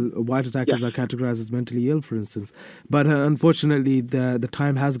 while white attackers are categorized as mentally ill, for instance. But unfortunately, the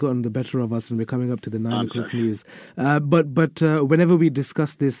time has gotten the better of us, and we're coming up to the 9 o'clock news. But whenever we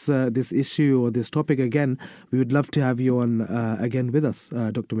discuss this issue or this topic again, we would love to have you on again with us,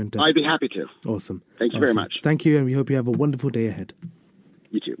 Dr. Winter. I'd be happy to. Awesome. Thank you very much. Thank you, and we hope you have a wonderful day ahead.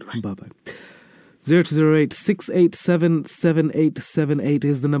 You too. Bye-bye. 0208 687 7878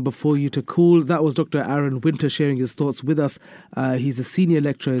 is the number for you to call. That was Dr. Aaron Winter sharing his thoughts with us. He's a senior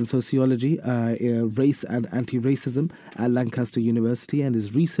lecturer in sociology, race and anti-racism at Lancaster University, and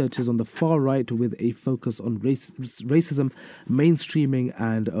his research is on the far right with a focus on racism, mainstreaming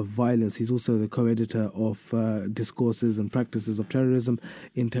and violence. He's also the co-editor of Discourses and Practices of Terrorism,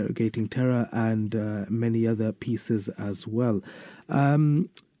 Interrogating Terror, and many other pieces as well.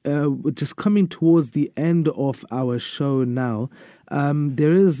 Just coming towards the end of our show now,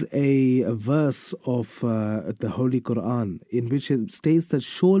 there is a verse of the Holy Quran in which it states that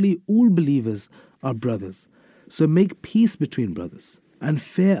surely all believers are brothers. So make peace between brothers and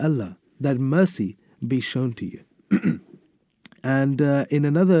fear Allah, that mercy be shown to you. And in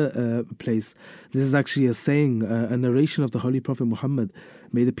another place, this is actually a saying, a narration of the Holy Prophet Muhammad,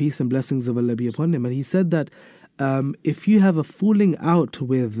 may the peace and blessings of Allah be upon him. And he said that if you have a falling out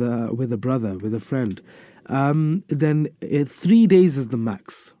with a brother, with a friend, then 3 days is the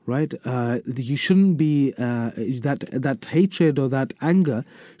max, right? You shouldn't be that hatred or that anger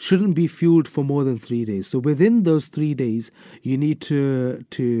shouldn't be fueled for more than 3 days. So within those 3 days, you need to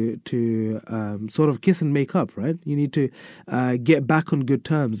sort of kiss and make up, right? You need to get back on good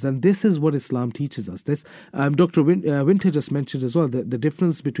terms, and this is what Islam teaches us. This Dr. Winter just mentioned as well the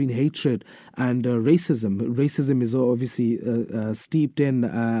difference between hatred and racism. Racism is obviously steeped in,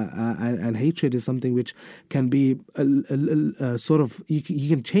 and hatred is something which can be sort of you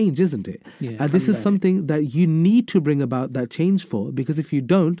can change, isn't it? And this is something that you need to bring about that change for, because if you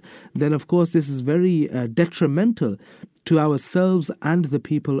don't, then of course this is very detrimental to ourselves and the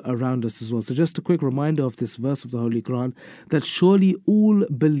people around us as well. So just a quick reminder of this verse of the Holy Quran, that surely all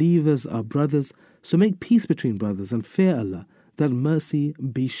believers are brothers, so make peace between brothers and fear Allah, that mercy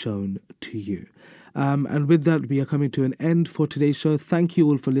be shown to you. And with that, we are coming to an end for today's show. Thank you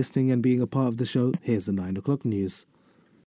all for listening and being a part of the show. Here's the 9 o'clock news.